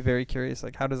very, very curious.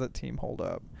 Like, how does that team hold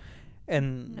up?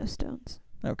 And No stones.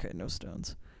 okay, no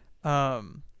stones.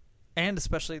 And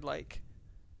especially like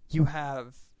you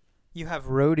have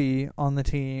Rhodey on the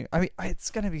team. I mean,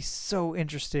 it's gonna be so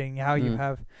interesting how you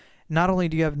have. Not only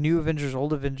do you have new Avengers,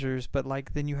 old Avengers, but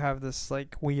like then you have this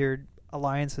like weird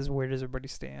alliances. Where does everybody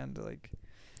stand? Like,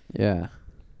 Yeah.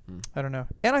 I don't know.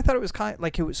 And I thought it was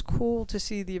it was cool to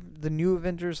see the new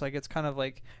Avengers. Like, it's kind of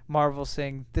like Marvel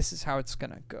saying, this is how it's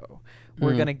going to go.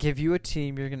 We're going to give you a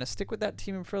team. You're going to stick with that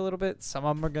team for a little bit. Some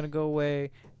of them are going to go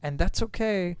away. And that's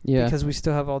okay. Yeah. Because we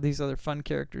still have all these other fun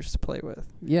characters to play with.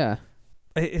 Yeah.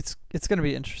 It's going to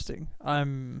be interesting. I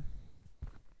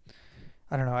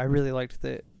don't know. I really liked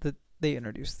that they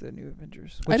introduced the new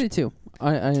Avengers. I did too.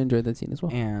 I enjoyed that scene as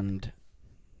well. And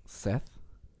Seth,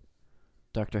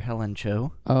 Dr. Helen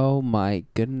Cho. Oh my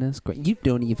goodness! You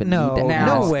don't even No, need that.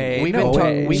 Now, no way. We've no been,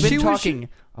 way. we've been She was- talking.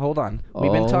 Hold on.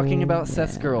 We've been talking Oh, about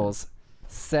Seth's man. girls.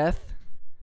 Seth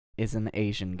is an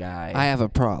Asian guy. I have a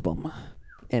problem,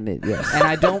 and yes. And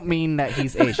I don't mean that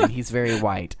he's Asian. He's very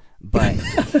white, but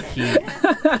he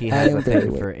has am a very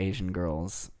thing white. for Asian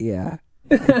girls. Yeah,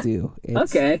 I do.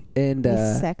 Okay. And He's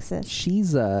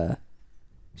sexist.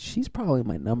 she's probably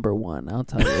my number one. I'll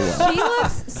tell you what. She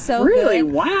looks so Really?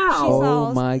 good. Wow. She's all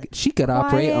Oh my! She could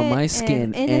operate on my quiet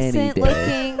skin and any innocent day.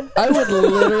 looking.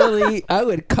 I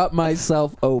would cut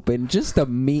myself open just to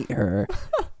meet her.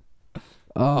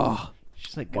 Oh,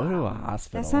 She's like, go to a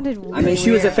hospital. That sounded really I mean,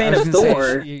 she was a weird. fan I of was gonna say,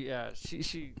 Thor.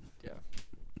 she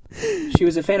She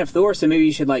was a fan of Thor, so maybe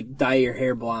you should like dye your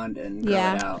hair blonde and grow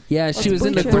it out. Yeah, she was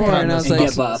into bleach your Thor, hair. and I was And like,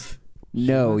 get buff.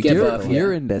 no, Get you're buff,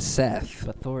 you're yeah. into Seth.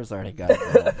 But Thor's already got it.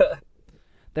 Though.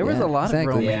 There was Yeah, a lot exactly.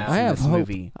 of romance Yeah. I in have this hope.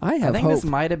 movie. I have think hope. this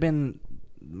might have been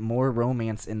more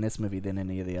romance in this movie than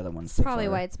any of the other ones. So Probably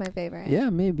far. why it's my favorite. Yeah,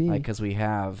 maybe. Like, because we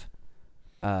have,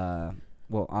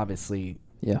 well, obviously,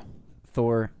 yeah,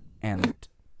 Thor and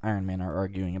Iron Man are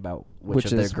arguing about which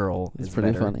of their is girl it's is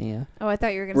pretty better. funny. Yeah, Oh, I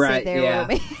thought you were going to say Right, they were yeah.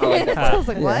 romantic. I like that I was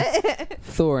like, Yeah. what?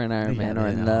 Thor and Iron Man are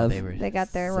in no, love. they They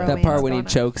got their so- romance. That part when he going on.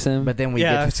 chokes him. But then we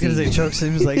Yeah, I get was to gonna see say chokes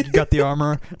him. He's like, you got the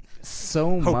armor.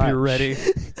 so Hope much. you're ready.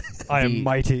 I The- am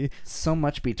mighty. So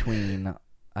much between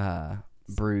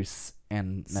Bruce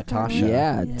and Scarlet. Natasha.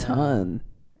 yeah, Yeah. a ton.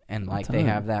 And like ton. they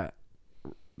have that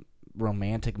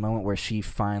romantic moment where she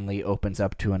finally opens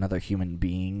up to another human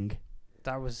being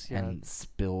That was and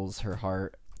spills her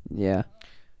heart. Yeah,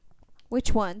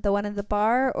 Which one? The one in the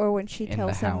bar or when she In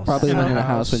tells the him? house. probably In one the in the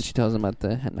house. house when she tells him about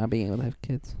the not being able to have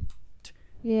kids.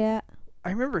 Yeah.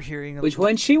 I remember hearing. Which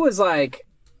when she was like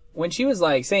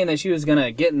saying that she was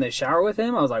gonna get in the shower with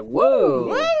him, I was like,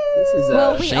 whoa, this is a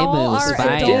Well, we all Shameless are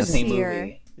bias. adults Disney here.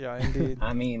 movie. Yeah, indeed.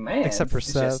 I mean, man. Except for it's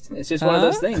Seth. It's just one of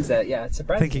those things that, it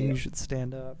surprises Thinking you. you should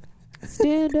stand up.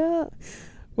 Stand up.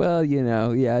 Well,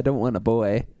 yeah, I don't want a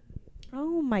boy.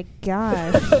 Oh my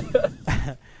gosh.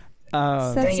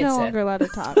 Um, Seth's Dang it, no Seth. longer allowed to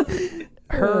talk.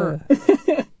 her.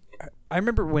 I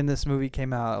remember when this movie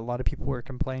came out, a lot of people were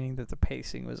complaining that the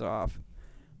pacing was off.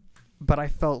 But I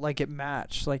felt like it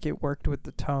matched, like it worked with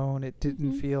the tone. It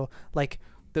didn't Mhm. feel like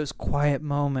those quiet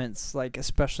moments, like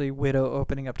especially Widow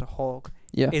opening up to Hulk,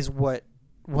 Yeah, is what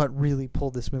really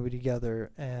pulled this movie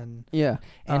together. And yeah,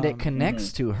 And it Um,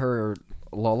 connects to her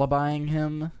lullabying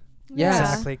him. Yeah.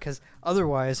 exactly, because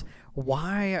otherwise,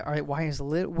 why is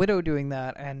Widow doing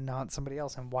that and not somebody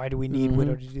else? And why do we need Mhm.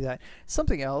 Widow to do that?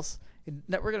 Something else.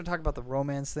 We're going to talk about the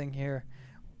romance thing here.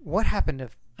 What happened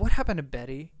to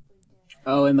Betty?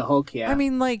 Oh, in the Hulk, yeah. I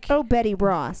mean, like, Oh, Betty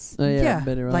Ross. oh, yeah,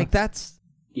 Betty Ross. like that's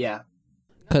yeah.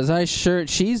 Because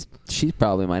she's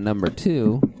probably my number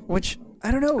 2. which I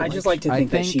don't know. I just like to I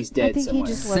think that think- she's I dead think he somewhere.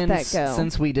 just let that go.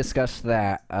 Since we discussed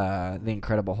that, the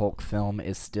Incredible Hulk film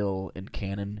is still in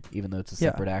canon, even though it's a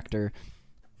Yeah. separate actor.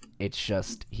 It's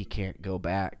just he can't go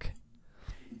back.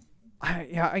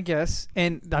 I guess,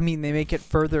 and I mean they make it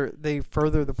further. They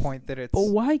further the point that it's. But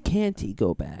why can't he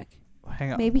go back?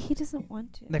 Hang on. Maybe he doesn't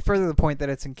want to. They further the point that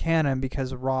it's in canon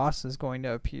because Ross is going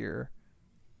to appear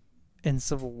in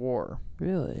Civil War.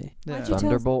 Really? Yeah. Why'd you tell us-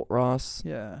 Thunderbolt Ross.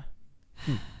 Yeah.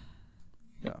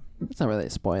 That's not really a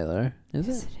spoiler, is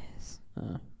Yes, it? it is.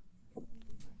 Oh.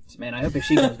 Man, I hope if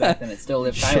she comes back, then it's still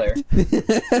Liv Tyler.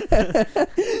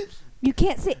 You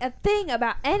can't say a thing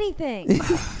about anything.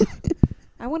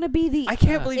 I want to be the. I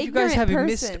can't believe you guys ignorant have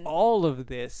missed person. all of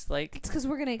this. Like, It's because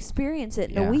we're gonna experience it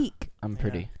in Yeah. a week.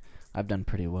 I've done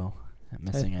pretty well at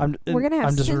missing it. We're gonna have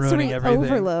I'm just sensory ruining everything.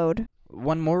 overload.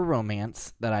 One more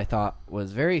romance that I thought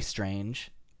was very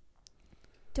strange.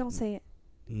 Don't say it.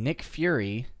 Nick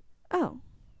Fury Oh,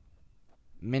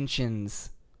 mentions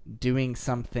doing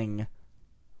something.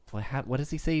 What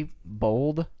does he say?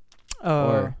 Bold, Oh,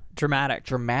 or dramatic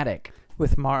dramatic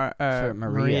with for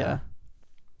Maria.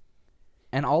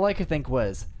 And all I could think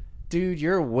was, dude,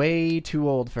 you're way too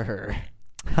old for her.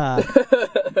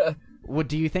 What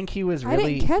do you think he was I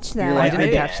really? didn't catch that. I like, didn't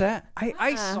I- catch that.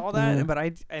 I saw that, Yeah. but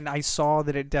I saw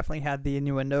that it definitely had the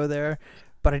innuendo there,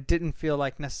 but I didn't feel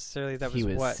like necessarily that He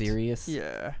was what. serious.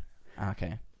 Yeah.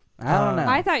 Okay. I don't know.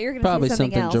 I thought you were gonna Probably say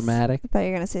something something else. dramatic. I thought you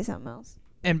were gonna say something else.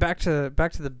 And back to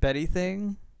the Betty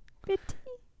thing.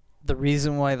 The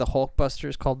reason why the Hulkbuster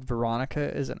is called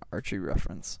Veronica is an Archie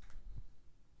reference.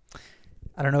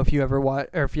 I don't know if you ever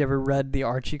read the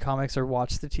Archie comics or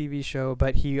watched the TV show,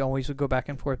 but he always would go back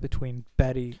and forth between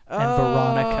Betty and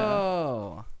Veronica.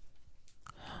 Oh,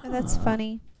 Oh, that's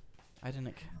funny. I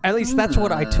didn't. At least that's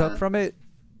what I took from it.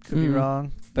 Could be Mm.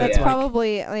 wrong, but That's Yeah.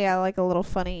 probably like a little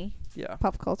funny yeah.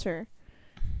 pop culture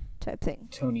type thing.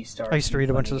 Tony Stark. I used to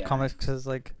read a bunch of funny those guy. comics because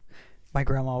like my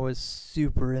grandma was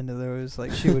super into those.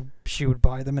 Like she would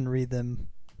buy them and read them,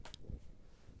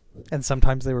 and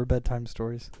sometimes they were bedtime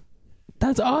stories.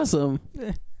 That's awesome.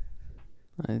 Eh.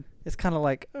 I- It's kind of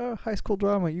like high school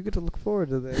drama. You get to look forward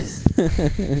to this.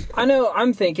 I know.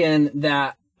 I'm thinking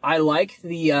that I like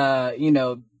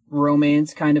the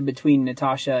romance kind of between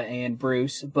Natasha and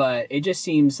Bruce, but it just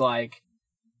seems like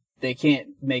they can't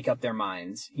make up their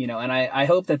minds, and I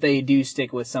hope that they do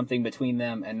stick with something between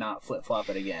them and not flip flop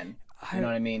it again. You know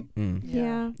what I mean?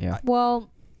 Yeah. Yeah. Well,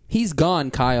 He's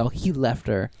gone, Kyle. He left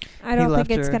her. I don't left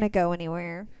think it's her. gonna go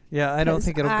anywhere. Yeah, I don't 'Cause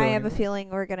think it'll go. I have a anywhere. feeling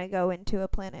we're gonna go into a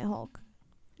Planet Hulk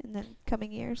in the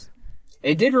coming years.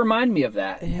 It did remind me of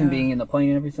that, him being in the plane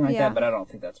and everything like Yeah. that, but I don't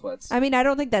think that's what's... I mean, I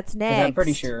don't think that's 'cause next. I'm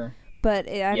pretty sure... But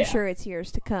I'm Yeah. sure it's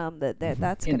years to come that's In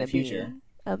going the to be future.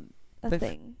 a They've-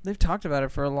 thing. They've talked about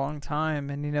it for a long time,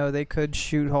 and they could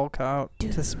shoot Hulk out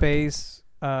to space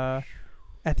at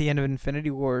the end of Infinity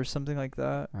War or something like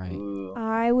that. Right. Ooh.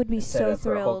 I would be Instead so of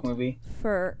for a Hulk thrilled movie.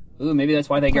 for... Ooh, maybe that's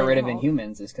why they get rid of Planet Hulk.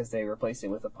 Inhumans, is because they replaced it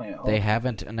with a Planet Hulk. They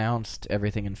haven't announced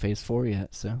everything in Phase 4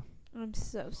 yet, so... I'm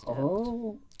so stoked.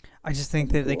 Oh. I just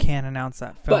think that they can't announce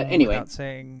that film But anyway. without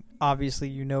saying, obviously,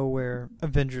 where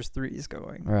Avengers 3 is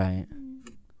going. Right.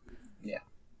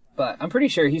 But I'm pretty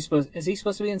sure is he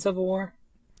supposed to be in Civil War?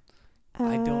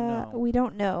 I don't know. We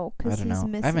don't know I because don't he's know.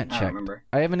 missing. I haven't I don't checked. remember.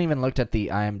 I haven't even looked at the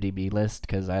IMDb list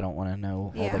because I don't want to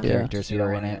know all Yeah. the Yeah. characters You who don't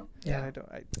are in wanna it. know. Yeah, I don't.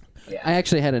 Yeah. I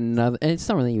actually had another. It's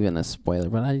not really even a spoiler,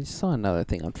 but I saw another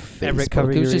thing on Facebook. Everett,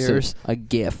 cover it was your just ears. a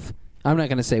GIF. I'm not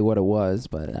gonna say what it was,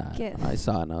 but GIF. I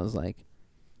saw it and I was like,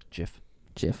 GIF.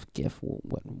 GIF.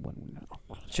 What?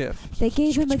 Jiff. They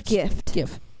gave him a gift.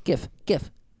 GIF. Jiff.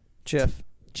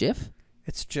 GIF.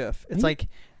 It's Jiff. It's Really? like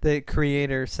the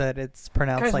creator said it's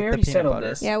pronounced Guys, we like the already peanut settled butter.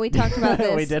 this. Yeah, we talked about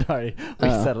this. we did already. We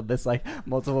Oh. settled this like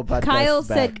multiple podcasts Kyle back.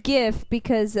 said GIF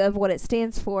because of what it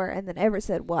stands for, and then Everett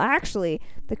said, well, actually,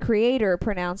 the creator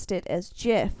pronounced it as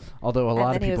GIF. Although a And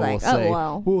lot of then he was people will like, oh, say,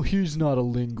 well. well, he's not a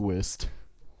linguist.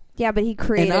 Yeah, but he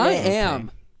created And I it.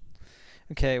 am.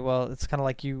 Okay, well, it's kind of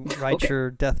like you write Okay.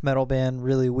 your death metal band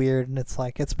really weird, and it's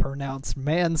like it's pronounced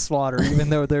manslaughter, even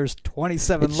though there's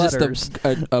 27 It's letters. just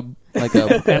a bunch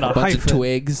of hyphen.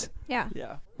 twigs. Yeah.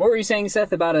 Yeah. What were you saying,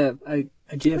 Seth, about a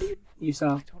GIF you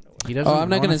saw? He doesn't Oh, I'm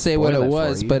not wanna gonna say what spoil it for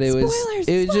was, you. but it was Spoilers,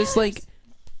 it was just like, spoilers.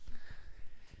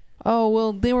 oh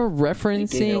well, they were They gave it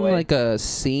referencing away. like a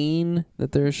scene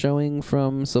that they're showing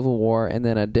from Civil War, and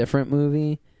then a different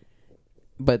movie.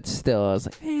 But still, I was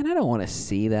like, man, I don't want to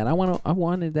see that. I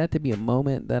wanted that to be a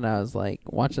moment that I was like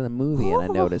watching the movie, and I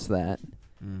noticed that.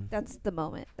 Mm. That's the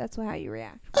moment. That's how you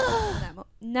react.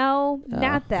 No, not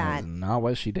That that. is not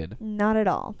what she did. Not at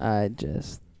all. I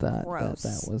just thought Gross.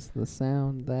 that was the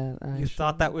sound that I. You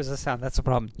thought that was a sound. That's the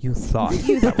problem. You thought.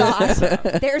 You thought.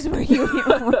 There's where you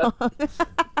went wrong.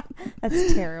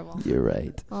 That's terrible. You're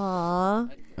right. Aw.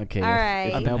 Okay, All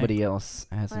right. if nobody else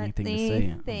has Let anything to me say, I'm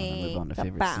going to think move on to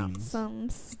favorite about scenes. some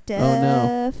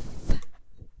stuff. Oh,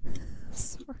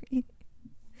 Sorry.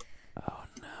 Oh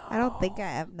no. I don't think I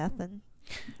have nothing.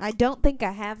 I don't think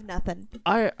I have nothing.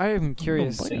 I am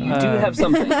curious. So you do have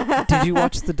something. Did you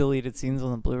watch the deleted scenes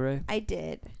on the Blu-ray? I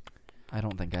did. I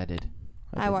don't think I did.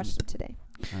 I watched them today.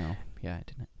 Oh, yeah, I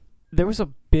didn't. There was a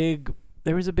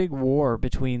big war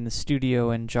between the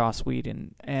studio and Joss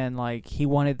Whedon, and like he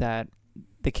wanted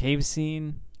the cave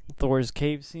scene, Thor's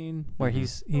cave scene, where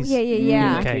he's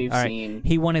Yeah. Okay, Cave all right. scene.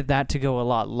 he wanted that to go a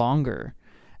lot longer,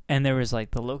 and there was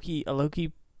like a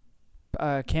Loki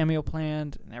cameo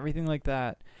planned and everything like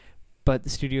that, but the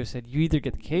studio said you either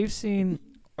get the cave scene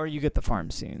or you get the farm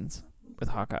scenes with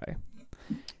Hawkeye.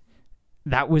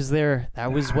 That was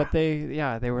what they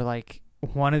were like,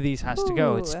 one of these has to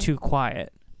go. It's Ooh. too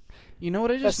quiet. You know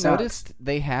what I That just sucks. noticed?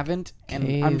 They haven't, and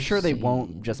I'm Cave sure they scene.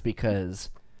 won't just because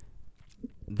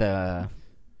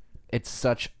it's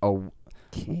such a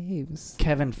Caves.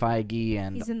 Kevin Feige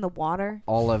and He's in the water.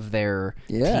 all of their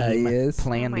Yeah, team he is.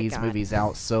 plan Oh my these God. movies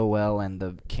out so well, and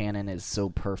the canon is so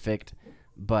perfect,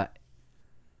 but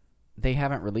they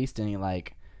haven't released any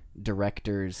like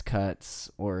director's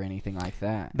cuts or anything like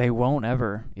that. They won't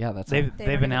ever. Yeah, that's They've all. They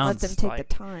were gonna announced let them take like,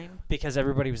 the time. because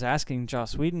everybody was asking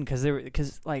Joss Whedon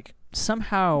because like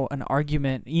somehow an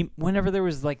argument whenever there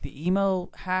was like the email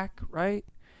hack, right,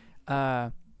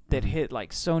 that Mhm. hit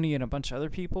like Sony and a bunch of other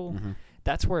people. Mhm.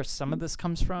 That's where some of this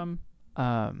comes from,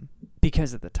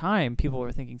 because at the time people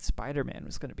were thinking Spider-Man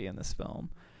was going to be in this film,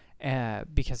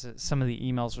 because some of the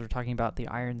emails were talking about the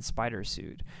Iron Spider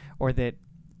suit, or that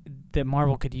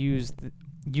Marvel could use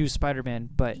Spider-Man,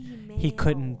 but he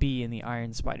couldn't be in the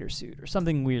Iron Spider suit or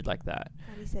something weird like that.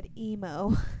 And he said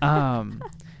emo.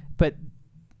 But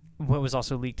what was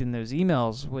also leaked in those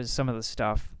emails was some of the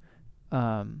stuff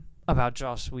about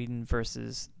Joss Whedon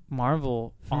versus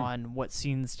Marvel on what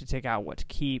scenes to take out, what to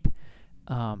keep,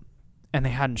 and they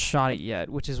hadn't shot it yet,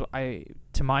 which is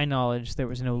to my knowledge, there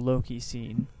was no Loki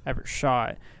scene ever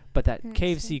shot, but that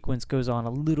cave Interesting. sequence goes on a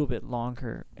little bit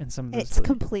longer in some of those. It's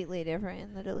completely different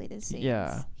in the deleted scenes.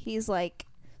 Yeah. He's like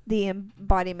the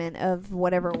embodiment of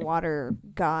whatever water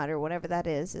god or whatever that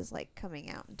is like coming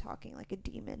out and talking like a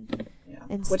demon. Yeah.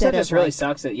 Instead Which that just of, really like,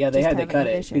 sucks that, yeah, they just had to having cut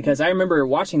a it. vision. Because I remember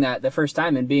watching that the first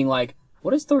time and being like,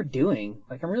 what is Thor doing?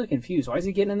 Like, I'm really confused. Why is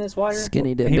he getting in this water? Skinny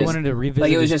He dipping. wanted to revisit.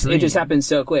 Like, it his just dream. happened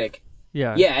so quick.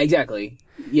 Yeah. Yeah, exactly.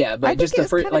 Yeah, I but think just it the was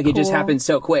first, kinda like, it just cool. happened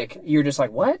so quick. You're just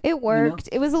like, what? It worked.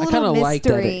 It was a I little kind of mystery.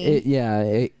 like that.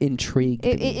 It intrigued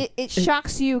me. It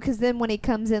shocks you because then when he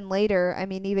comes in later, I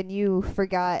mean, even you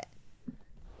forgot.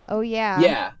 Oh yeah.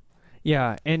 Yeah.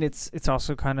 Yeah, and it's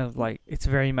also kind of like it's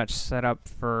very much set up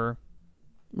for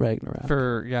Ragnarok.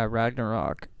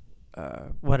 Ragnarok,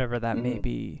 whatever that may Mhm.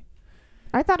 be.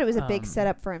 I thought it was a big Um,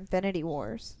 setup for Infinity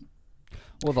Wars.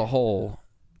 Well, the whole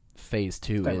phase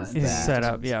 2 is Is that. set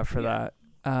up, for that.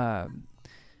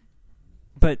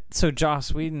 But so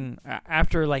Joss Whedon,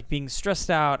 after like being stressed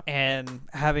out and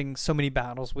having so many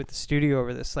battles with the studio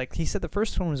over this, like he said, the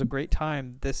first one was a great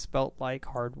time. This felt like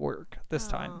hard work this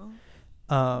time.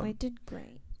 I did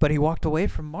great. But he walked away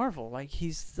from Marvel.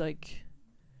 He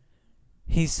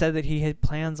said that he had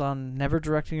plans on never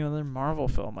directing another Marvel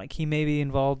film. Like he may be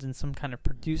involved in some kind of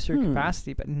producer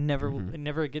capacity, but never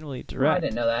again will he Oh, I direct.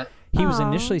 didn't know that. He was Aw.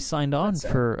 initially signed on That's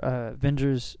sad. for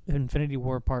Avengers Infinity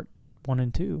War Part 1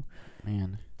 and 2.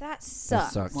 Man, That that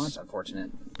sucks. sucks. Well, that's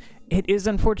unfortunate. It is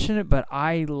unfortunate, but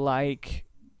I like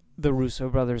the Russo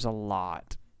brothers a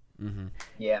lot. Mm-hmm.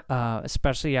 Yeah.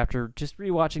 Especially after just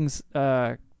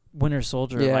rewatching Winter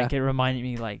Soldier. Yeah. Like it reminded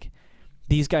me like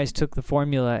these guys took the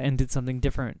formula and did something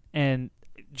different. And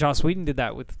Joss Whedon did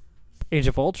that with Age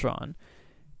of Ultron.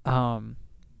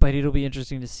 But it'll be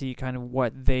interesting to see kind of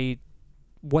what they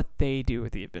do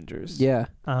with the Avengers. Yeah.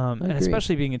 And agree.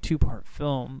 especially being a 2-part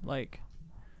film, like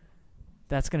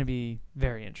that's going to be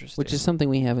very interesting. Which is something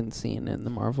we haven't seen in the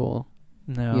Marvel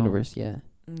universe yet.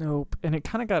 Nope. And it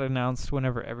kind of got announced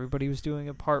whenever everybody was doing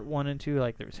a part 1 and 2.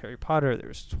 Like there was Harry Potter, there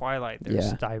was Twilight, there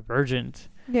was Yeah. Divergent.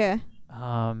 Yeah.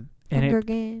 And Hunger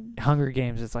Games. Hunger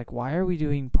Games. It's like, why are we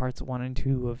doing parts 1 and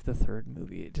 2 of the third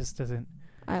movie? It just doesn't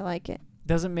I like it.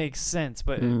 make sense.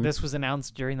 But this was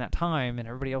announced during that time, and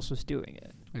everybody else was doing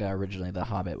it. Yeah, originally The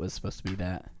Hobbit was supposed to be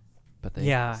that, but they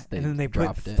and then they put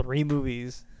dropped it. 3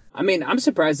 movies. I mean, I'm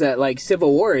surprised that like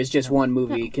Civil War is just one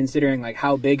movie, considering like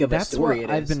how big of a That's story what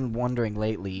it I've is. been wondering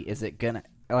lately. Is it gonna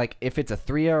like if it's a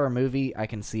 3-hour movie, I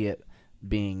can see it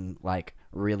being like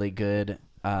really good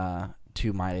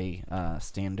to my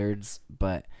standards,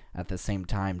 but at the same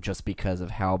time, just because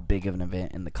of how big of an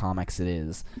event in the comics it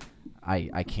is,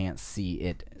 I can't see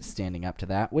it standing up to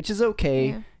that, which is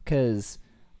okay because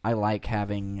I like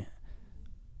having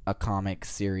a comic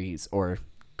series or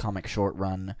comic short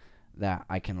run that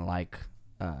I can like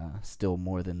still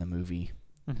more than the movie.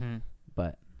 Mm-hmm.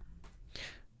 But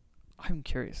I'm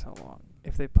curious how long,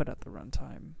 if they put out the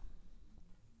runtime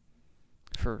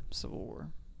for Civil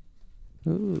War.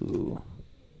 Ooh.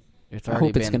 it's I already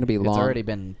hope it's been- gonna be long. It's already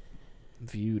been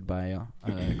viewed by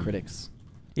critics.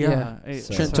 Yeah.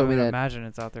 Trent told me that- Imagine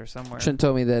it's out there somewhere. Trent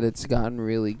told me that it's gotten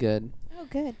really good. Oh,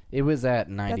 good. It was at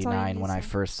all you 99 need when to I say.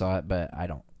 first saw it, but I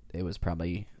don't. It was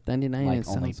probably 99 like it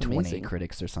only sounds 20 amazing.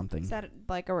 critics or something. Is that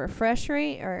like a refresh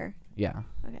rate or Yeah,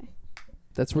 okay?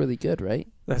 That's really good, right?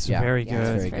 That's yeah, very Yeah, good. That's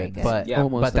That's very very good. good. But Yeah.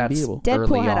 Almost but that's unbeatable. Deadpool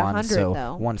early had on. 100 So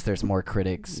though. once there's more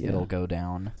critics, Yeah. it'll go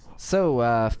down.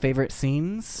 So favorite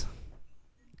scenes,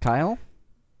 Kyle?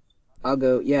 I'll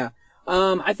go. Yeah.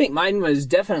 I think mine was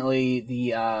definitely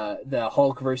the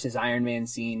Hulk versus Iron Man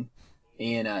scene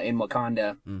in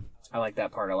Wakanda. I like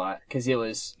that part a lot because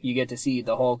you get to see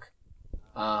the Hulk,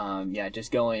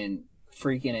 just going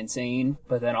freaking insane.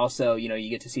 But then also, you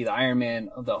get to see the Iron Man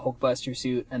of the Hulkbuster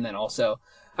suit, and then also,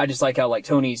 I just like how like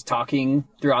Tony's talking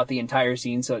throughout the entire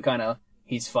scene, so it kind of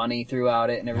he's funny throughout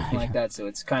it and everything like that. So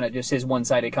it's kind of just his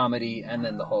one-sided comedy, and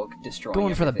then the Hulk destroying.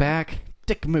 Going for the everything. back.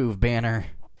 Dick move, Banner.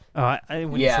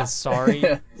 When he Yeah. says sorry,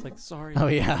 it's like sorry. Oh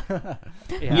yeah.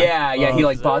 Yeah, he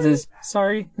like pauses.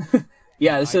 Sorry.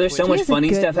 Yeah, so there's so He much has a funny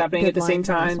good- stuff happening good at the same lines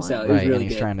in time. this So one. it was Right, really and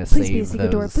he's good. trying to Please save be a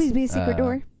secret door. those, Please be a secret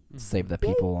door. Save the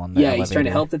people on the Yeah, elevator. he's trying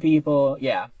to help the people.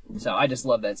 Yeah, so I just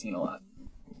love that scene a lot.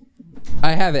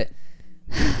 I have it.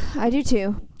 I do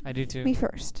too. I do too. Me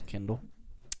first. Kindle.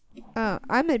 I'm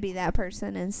gonna be that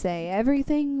person and say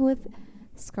everything with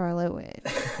Scarlet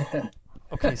Witch.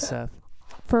 Okay, Seth.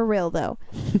 For real though,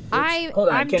 Hold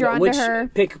on, I'm Kendall, drawn which, to her.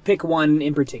 Pick one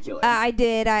in particular. I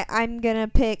did. I'm gonna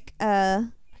pick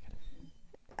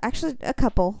actually a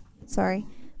couple. Sorry,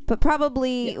 but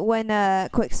probably when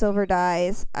Quicksilver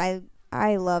dies.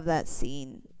 I love that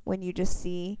scene when you just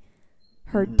see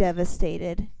her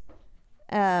devastated.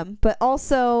 But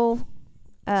also,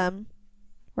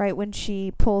 right when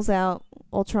she pulls out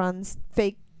Ultron's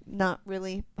fake, not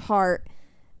really heart,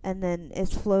 and then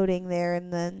is floating there,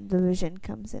 and then the Vision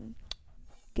comes and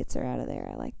gets her out of there.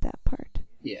 I like that part.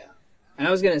 Yeah. And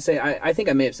I was going to say, I think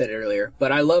I may have said it earlier,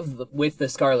 but I love with the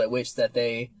Scarlet Witch that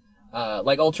they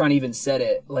like Ultron even said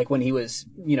it, like when he was,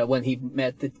 when he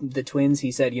met the twins,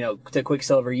 he said, to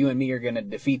Quicksilver, you and me are going to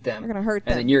defeat them. We're going to hurt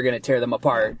them. And then you're going to tear them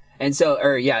apart. And so,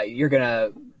 you're going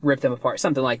to rip them apart,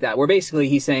 something like that. Where basically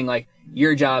he's saying, like,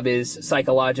 your job is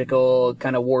psychological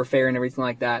kind of warfare and everything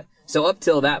like that. So up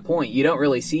till that point, you don't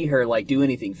really see her, like, do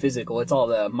anything physical. It's all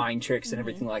the mind tricks and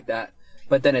everything like that.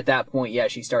 But then at that point,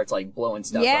 she starts, like, blowing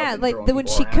stuff up. Yeah, and like when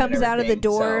she around comes and out of the everything.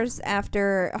 doors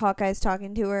after Hawkeye's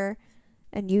talking to her,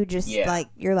 and you just, Yeah.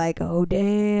 you're like, oh,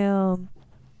 damn.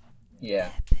 Yeah.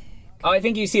 Oh, I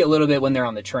think you see a little bit when they're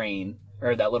on the train,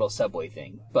 or that little subway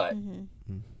thing, but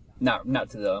not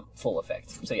to the full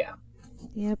effect. So, yeah.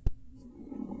 Yep.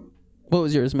 What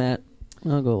was yours, Matt?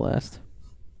 I'll go last.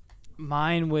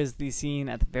 Mine was the scene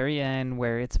at the very end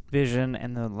where it's Vision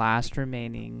and the last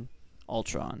remaining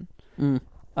Ultron.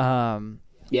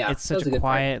 Yeah. It's such a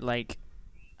quiet,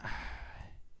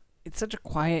 it's such a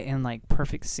quiet and like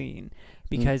perfect scene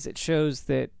because it shows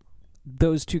that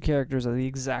those two characters are the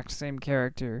exact same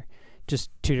character,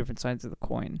 just two different sides of the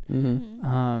coin.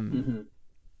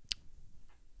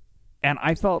 And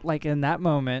I felt like in that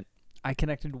moment, I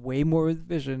connected way more with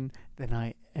Vision than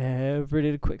I ever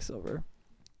did Quicksilver.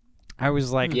 I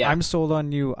was like, I'm sold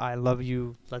on you. I love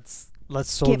you. Let's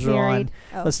soldier on.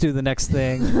 Oh. Let's do the next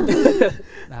thing.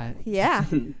 Yeah.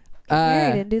 Get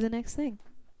married and do the next thing.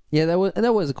 Yeah,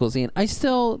 that was a cool scene. I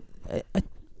still,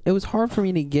 it was hard for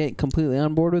me to get completely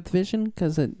on board with Vision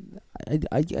because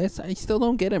I still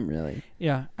don't get him really.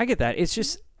 Yeah, I get that. It's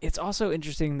just, it's also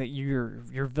interesting that your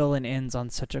villain ends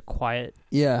on such a quiet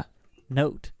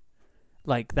note.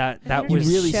 Like that didn't was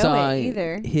you really show saw it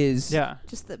either. his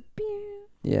Just the pew.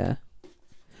 Yeah.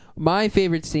 My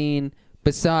favorite scene,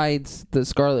 besides the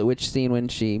Scarlet Witch scene when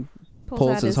she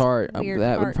pulls out his heart, weird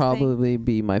that would heart probably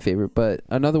be my favorite. But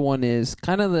another one is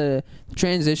kind of the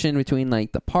transition between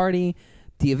like the party,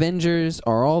 the Avengers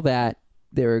are all that.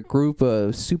 They're a group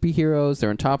of superheroes.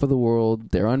 They're on top of the world.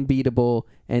 They're unbeatable.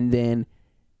 And then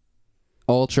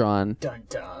Ultron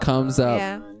comes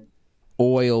up,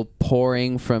 oil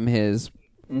pouring from his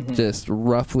just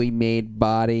roughly made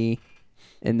body,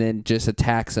 and then just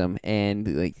attacks them.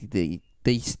 And like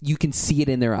you can see it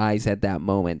in their eyes at that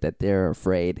moment that they're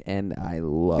afraid, and I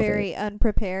love it. Very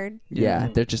unprepared. Yeah,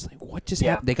 they're just like, what just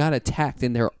happened? They got attacked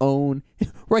in their own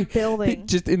building.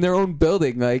 just in their own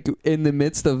building, like in the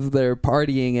midst of their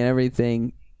partying and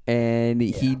everything. And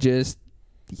he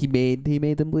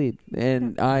made them bleed,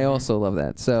 and I also love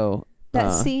that. So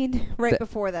that scene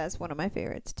before that is one of my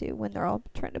favorites too, when they're all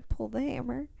trying to pull the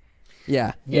hammer.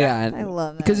 Yeah. I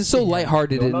love that because it's so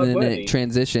lighthearted, and then it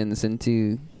transitions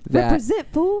into that. Represent,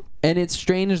 fool. And it's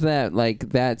strange that like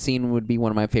that scene would be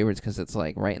one of my favorites because it's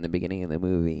like right in the beginning of the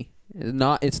movie.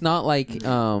 It's not like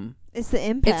it's the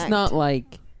impact. It's not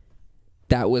like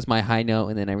that was my high note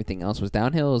and then everything else was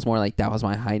downhill. It was more like that was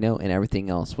my high note and everything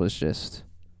else was just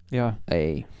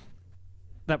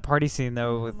that party scene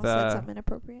though with said something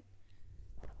inappropriate.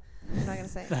 I'm not gonna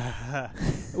say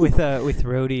it. with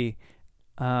Rhodey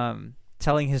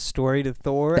telling his story to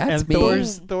Thor. That's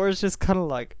and Thor's just kind of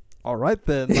like, all right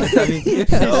then. Like, I mean,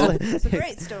 it's a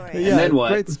great story. Yeah, and then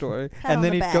what? Great story. Pat and then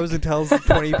on he the back. goes and tells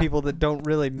 20 people that don't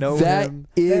really know him. That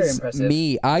Very is impressive.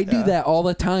 me. I do that all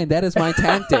the time. That is my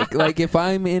tactic. Like if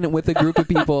I'm in with a group of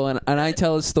people and I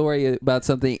tell a story about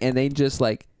something and they just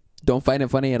like don't find it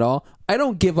funny at all, I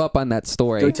don't give up on that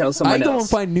story. Go tell someone I go else. and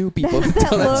find new people to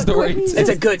tell that story. It's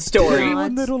a good story.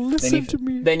 Anyone that'll listen to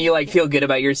me. Then you like feel good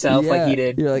about yourself, like he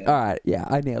did. You're like, all right,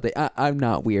 I nailed it. I'm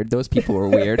not weird. Those people were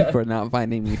weird for not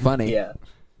finding me funny. Yeah.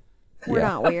 We're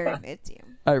not weird. It's you.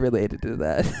 I related to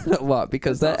that a lot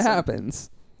because That's that awesome.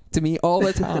 happens to me all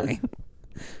the time.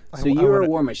 So you were a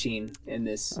war machine in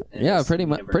this. Yeah, pretty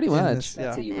much. universe. Pretty much. This,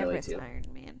 That's who you relate Everett's to. Iron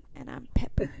Man, and I'm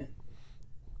Pepper.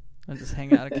 I just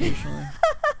hang out occasionally.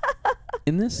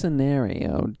 In this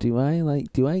scenario, do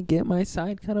I get my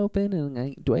side cut open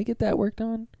and do I get that worked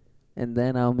on? And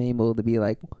then I'm able to be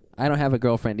like, I don't have a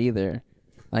girlfriend either,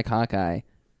 like Hawkeye,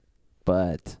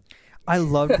 but I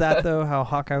loved that though, how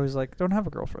Hawkeye was like, don't have a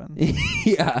girlfriend.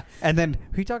 yeah, And then,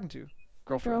 who you talking to?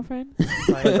 Girlfriend.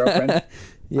 My girlfriend.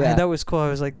 yeah. That was cool. I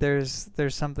was like, there's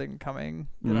something coming.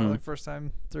 You know, Mhm. like first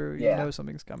time through, you Yeah. know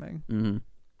something's coming. Mm-hmm.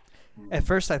 At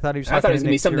first, I thought he was. I thought it was talking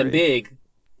gonna be to something Nick Fury. big.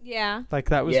 Yeah, Like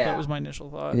that was Yeah. my initial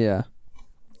thought. Yeah.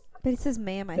 but it says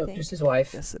ma'am, I No, think. just his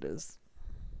wife. Yes, it is.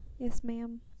 Yes,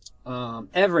 ma'am.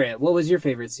 Everett, what was your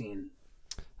favorite scene?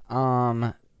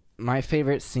 My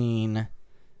favorite scene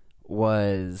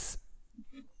was.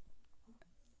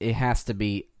 It has to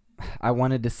be. I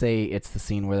wanted to say it's the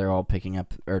scene where they're all picking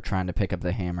up or trying to pick up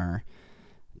the hammer,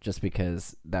 just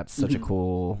because that's such a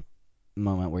cool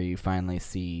moment where you finally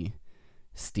see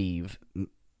Steve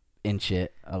inch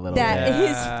it a little that bit.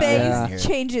 his face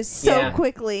changes so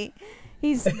quickly.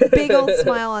 He's big old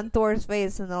smile on Thor's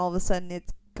face, and then all of a sudden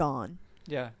it's gone.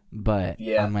 Yeah. But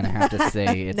I'm gonna have to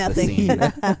say it's the Nothing. scene,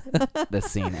 the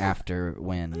scene after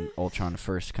when Ultron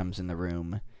first comes in the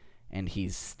room, and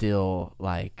he's still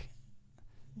like,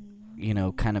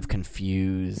 kind of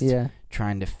confused,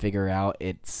 trying to figure out.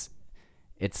 It's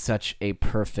such a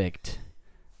perfect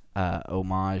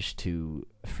homage to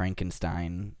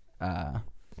Frankenstein,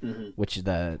 which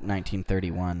the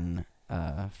 1931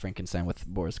 Frankenstein with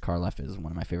Boris Karloff is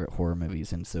one of my favorite horror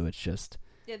movies, and so it's just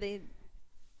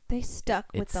they stuck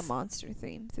with the monster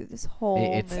theme through this whole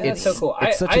movie. It's so cool.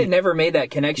 I had never made that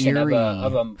connection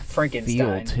of a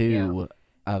Frankenstein feel too.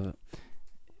 Of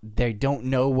they don't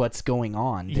know what's going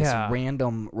on. This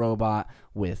random robot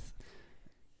with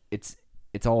it's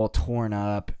all torn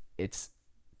up. It's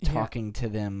talking to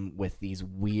them with these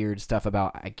weird stuff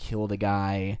about I killed a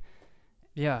guy.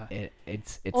 Yeah,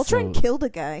 it's Ultron killed a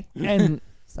guy, and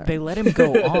they let him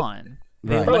go on.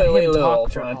 They Right. let him talk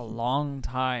Ultron. for a long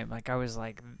time. Like I was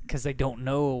like, because they don't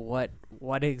know what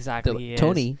exactly he is.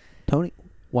 Tony,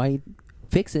 why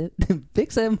fix it?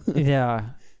 Fix him. Yeah.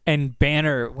 And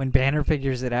when Banner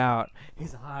figures it out,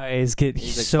 his eyes get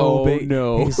He's so like, oh, big.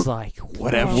 no. He's like,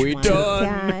 "What have Oh we my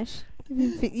done?" Gosh,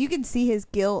 you can see his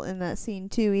guilt in that scene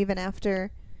too. Even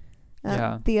after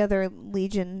the other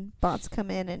Legion bots come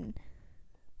in, and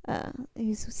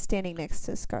he's standing next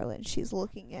to Scarlet, and she's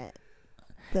looking at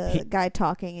the guy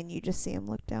talking, and you just see him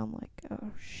look down like,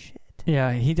 "Oh shit."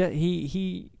 Yeah,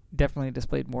 he definitely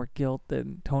displayed more guilt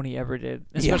than Tony ever did.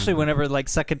 Especially whenever, like,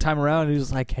 second time around, he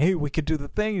was like, "Hey, we could do the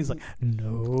thing." He's like,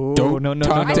 "No, Don't no,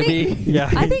 talk to me." Yeah,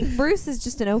 I think Bruce is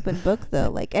just an open book, though.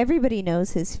 Like, everybody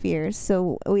knows his fears,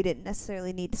 so we didn't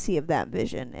necessarily need to see of that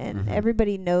vision, and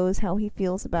everybody knows how he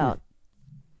feels about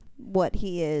what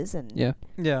he is, and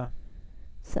yeah.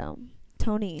 So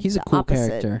Tony, He's a the cool opposite.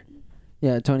 character.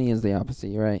 Yeah, Tony is the opposite.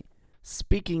 You're right.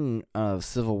 Speaking of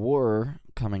Civil War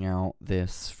coming out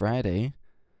this Friday,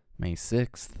 May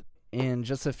 6th, in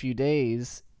just a few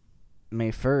days,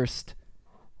 May 1st,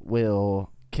 will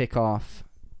kick off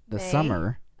the May?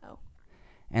 summer. Oh.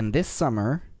 And this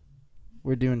summer,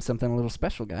 we're doing something a little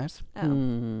special, guys.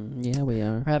 Oh. Yeah, we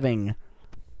are. We're having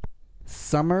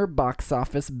summer box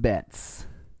office bets.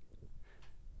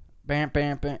 Bam,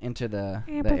 bam, bam, into the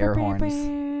air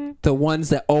horns. The ones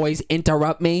that always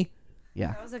interrupt me.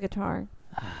 Yeah. That was a guitar.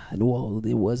 Well,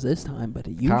 it was this time, but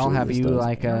it usually Kyle, have was you those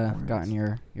like air horns. gotten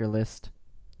your list?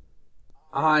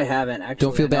 I haven't actually.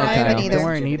 Don't feel bad, I haven't Kyle. either. Don't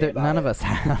worry, neither. None of us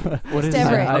have. What is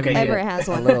Everett, that? Okay, Everett has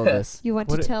a one. little of this. You want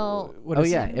to tell? What Oh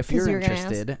is yeah, it? if 'Cause you're you were gonna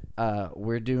ask. interested,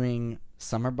 we're doing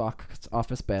summer box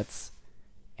office bets,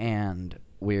 and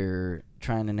we're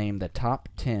trying to name the top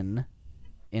 10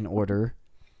 in order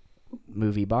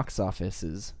movie box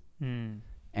offices, and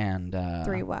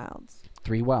 3 wilds.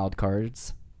 3 wild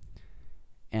cards,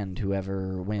 and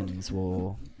whoever wins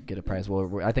will get a prize.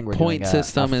 Well, I think we're Point doing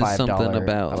system a is $5, something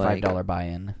about, a like- $5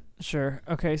 buy-in Sure.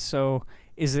 Okay, so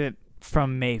is it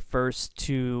from May 1st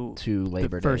to to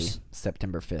Labor Day, first-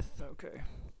 September 5th. Okay.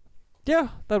 Yeah,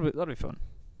 that'll be fun.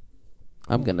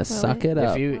 I'm gonna suck it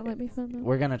up. If That might be fun, though.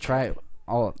 we're gonna try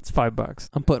all. It's $5.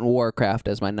 I'm putting Warcraft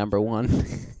as my number one.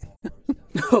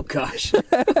 Oh gosh.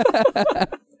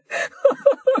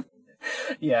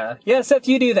 Yeah. Seth,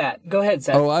 you do that. Go ahead,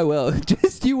 Seth. Oh, I will.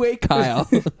 Just you wait, Kyle.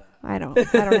 I don't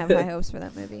have high hopes for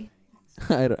that movie.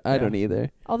 I don't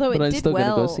either. Although But it I'm did still gonna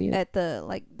go well see it. at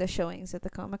the showings at the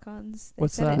Comic-Cons. They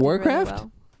What's said that? it did really Warcraft?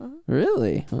 well. Uh-huh.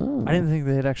 Really? Oh. I didn't think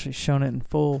they had actually shown it in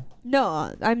full.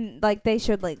 No, I'm like they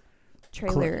showed like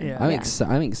trailer. Yeah. I'm yeah.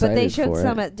 excited But they showed for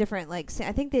some it. at different I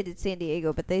think they did San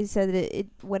Diego, but they said that it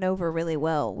went over really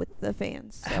well with the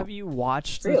fans. So. Have you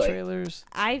watched the Really? trailers?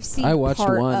 I've seen I watched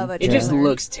part one. of a It trailer. just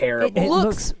looks terrible. It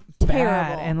looks bad,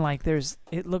 terrible. and like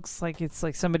it looks like it's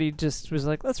like somebody just was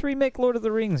like, let's remake Lord of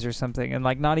the Rings or something, and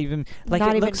like not even like not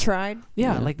it even looks, tried.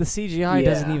 yeah, Yeah. like the CGI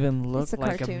doesn't even look It's a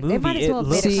like cartoon. a movie. They might as well It have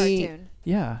looks, made a See, cartoon.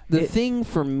 yeah. The thing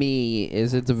for me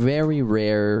is it's very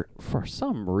rare, for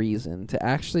some reason, to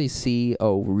actually see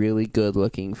a really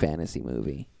good-looking fantasy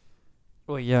movie.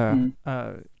 Well, yeah.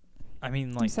 Mm. I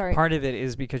mean, like sorry. part of it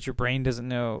is because your brain doesn't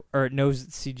know or it knows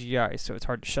it's CGI, so it's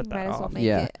hard to shut Might that as well off. make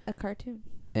Yeah. it a cartoon.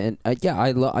 And yeah,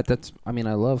 I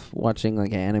love watching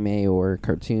like anime or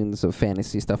cartoons of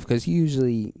fantasy stuff because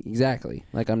usually, exactly,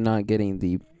 like I'm not getting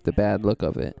the bad look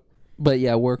of it. But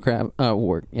yeah, Warcraft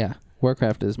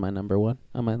is my number one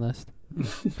on my list.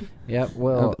 Yep.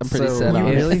 Well, I'm pretty so set You on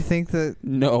it. really think that?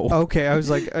 No. Okay, I was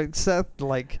like, Seth,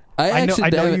 like I know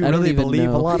don't you really even believe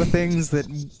know. a lot of things that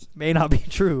may not be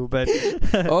true, but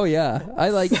Oh yeah, I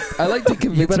like to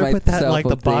convince you better put that in myself like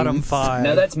the of bottom things. 5.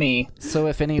 No, that's me. So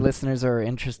if any listeners are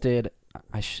interested,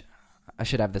 I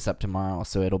should have this up tomorrow,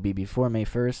 so it'll be before May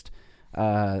 1st. Send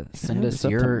have us this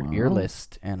up your tomorrow?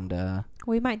 list, and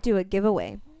We might do a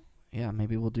giveaway. yeah,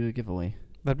 maybe we'll do a giveaway.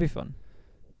 That'd be fun.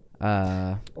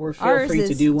 Or feel Ours free to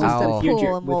is do just one a with your,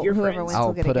 pool, and with your whoever friends. wins I'll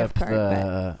will get a put gift up card,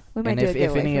 the. We might And do a if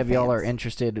giveaway any for of y'all are fans.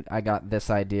 interested, I got this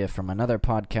idea from another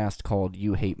podcast called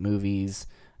You Hate Movies.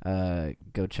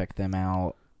 Go check them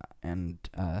out and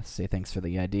say thanks for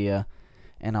the idea.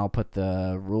 And I'll put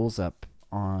the rules up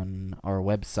on our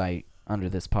website under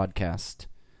this podcast,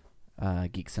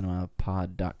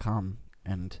 geekcinemapod.com,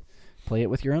 and play it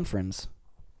with your own friends.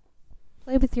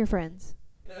 Play with your friends.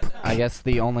 I guess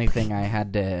the only thing I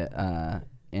had to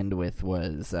end with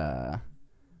was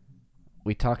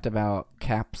we talked about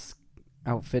Cap's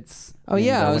outfits. Oh in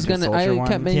yeah, the I was Winter gonna. I Soldier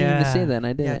kept one. meaning to Yeah. say that, and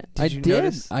I did. Yeah, I did you did.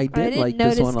 notice? I I did didn't like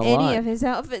notice this one a any lot. of his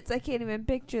outfits. I can't even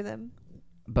picture them.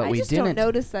 But I we just didn't. don't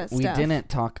notice that We stuff. didn't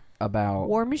talk about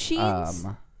War Machines?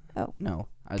 Oh no,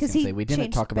 I was 'Cause gonna he say we didn't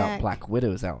changed talk about back. Black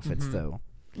Widow's outfits Mhm. though.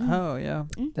 Oh yeah.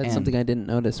 That's And- something I didn't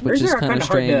notice, which Hers is are kind of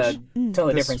hard strange. to tell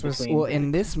the This difference was- between. Well,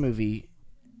 in this movie,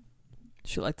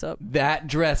 She lights up. that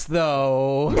dress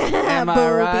though, am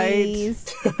I right?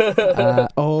 Boobies.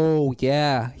 Oh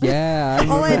yeah, yeah.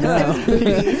 All I had to say was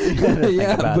boobies. Think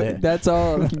yeah, about but it. that's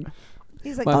all.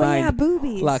 He's like, My oh yeah, mind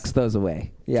boobies. Locks those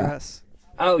away. Yeah. Dress.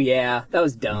 Oh yeah, that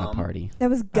was On dumb. the party. That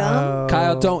was gum.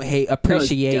 Kyle, don't hate, That was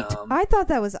appreciate. dumb. I thought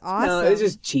that was awesome. No, it was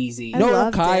just cheesy. I No,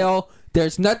 loved Kyle,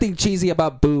 there's nothing cheesy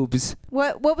about boobs.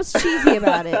 What was cheesy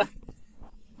about it?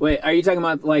 Wait, are you talking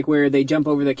about like where they jump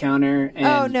over the counter and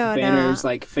Oh, no, Banner's no.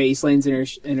 like face lands in her?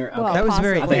 Well, Okay. That was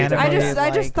very possibly. animated,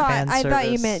 I just like, thought fan I thought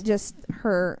you service. meant just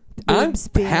her. I'm boobs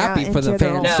being happy out for the into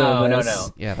fan roll. No, service.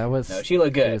 no. Yeah, that was. No, she looked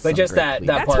it good, was but some just great that cleavage.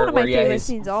 That's part one of my where favorite his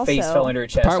scenes also. face fell under her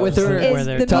chest. Part with I was her- like, Where Is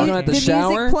they're the, talking mu- about the the shower?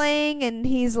 music playing and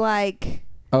he's like,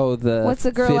 Oh, the "What's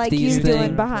a girl like 50s you thing?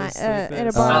 doing behind Place like in a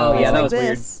this. bar Oh, place yeah, that like was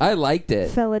weird. this?" I liked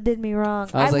it. Fella did me wrong.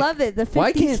 I I, was like, love it. The 50s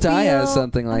why can't I have feel,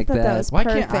 something like I thought that? was Why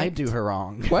perfect. can't I do her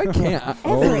wrong? Why can't I?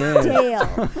 Oh Everett man.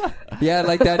 Dale. Yeah,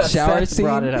 like that shower Seth scene.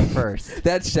 brought it up first.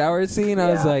 That shower scene,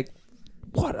 I was Yeah. like,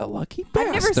 what a lucky bastard.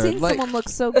 I've never seen like, someone look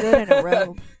so good in a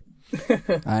robe.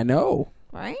 I know.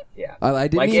 Right? yeah. I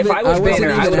didn't Like even. if I was wasn't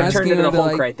Banner, I even would have turned asking into her the to,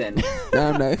 Hulk like, right then.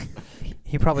 No, no.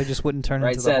 He probably just wouldn't turn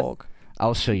Right, into the Seth? Hulk.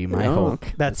 I'll show you my No.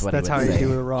 Hulk. That's what he how would you say.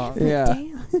 do it wrong. Yeah,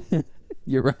 Damn.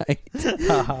 you're right.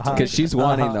 Because she's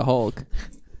wanting the Hulk.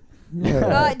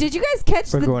 Yeah. Did you guys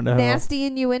catch We're the going to hell. nasty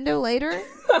innuendo later?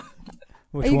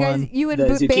 Which Are you one? guys, you and The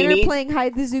Banner zucchini? playing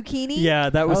hide the zucchini? Yeah,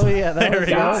 that was. Oh yeah, that was,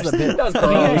 hilarious. that was a bit. That was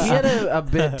Yeah, gross. he had a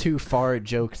bit too far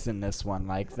jokes in this one,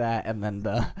 like that, and then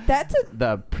That's a.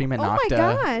 the prima Oh my nocta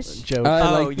gosh. joke. I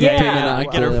Oh, like yeah. the prima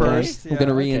nocta. Get her there. first. I'm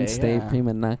gonna Yeah. reinstate yeah.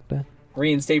 prima nocta.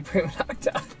 Reinstate Prima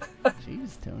Nocta.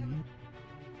 Jeez, Tony.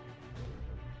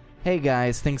 Hey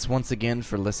guys, thanks once again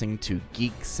for listening to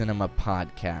Geek Cinema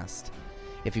Podcast.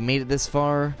 If you made it this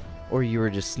far, or you were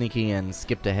just sneaky and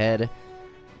skipped ahead,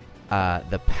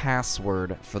 the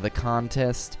password for the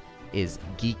contest is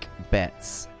Geek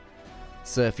Bets.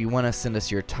 So if you want to send us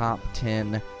your top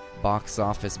 10 box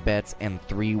office bets and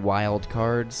 3 wild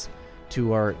cards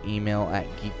to our email at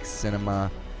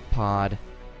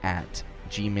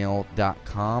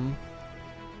geekcinemapod@gmail.com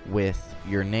with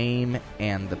your name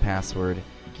and the password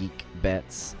Geek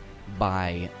Bets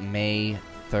by May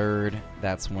 3rd.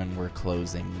 That's when we're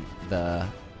closing the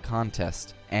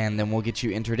contest, and then we'll get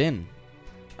you entered in.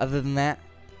 Other than that,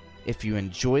 if you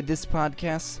enjoyed this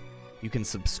podcast, you can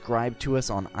subscribe to us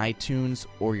on iTunes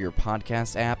or your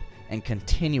podcast app and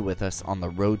continue with us on the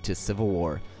road to Civil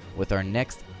War with our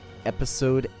next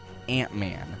episode,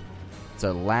 Ant-Man. It's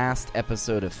our last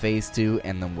episode of Phase 2,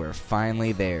 and then we're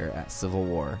finally there at Civil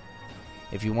War.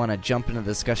 If you want to jump into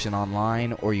the discussion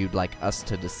online, or you'd like us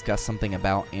to discuss something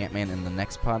about Ant-Man in the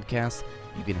next podcast,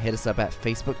 you can hit us up at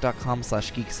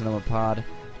facebook.com/geekcinemapod,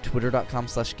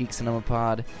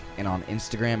 twitter.com/geekcinemapod, and on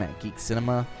Instagram at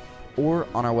geekcinema, or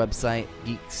on our website,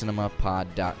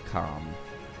 geekcinemapod.com.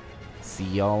 See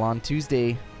y'all on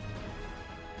Tuesday.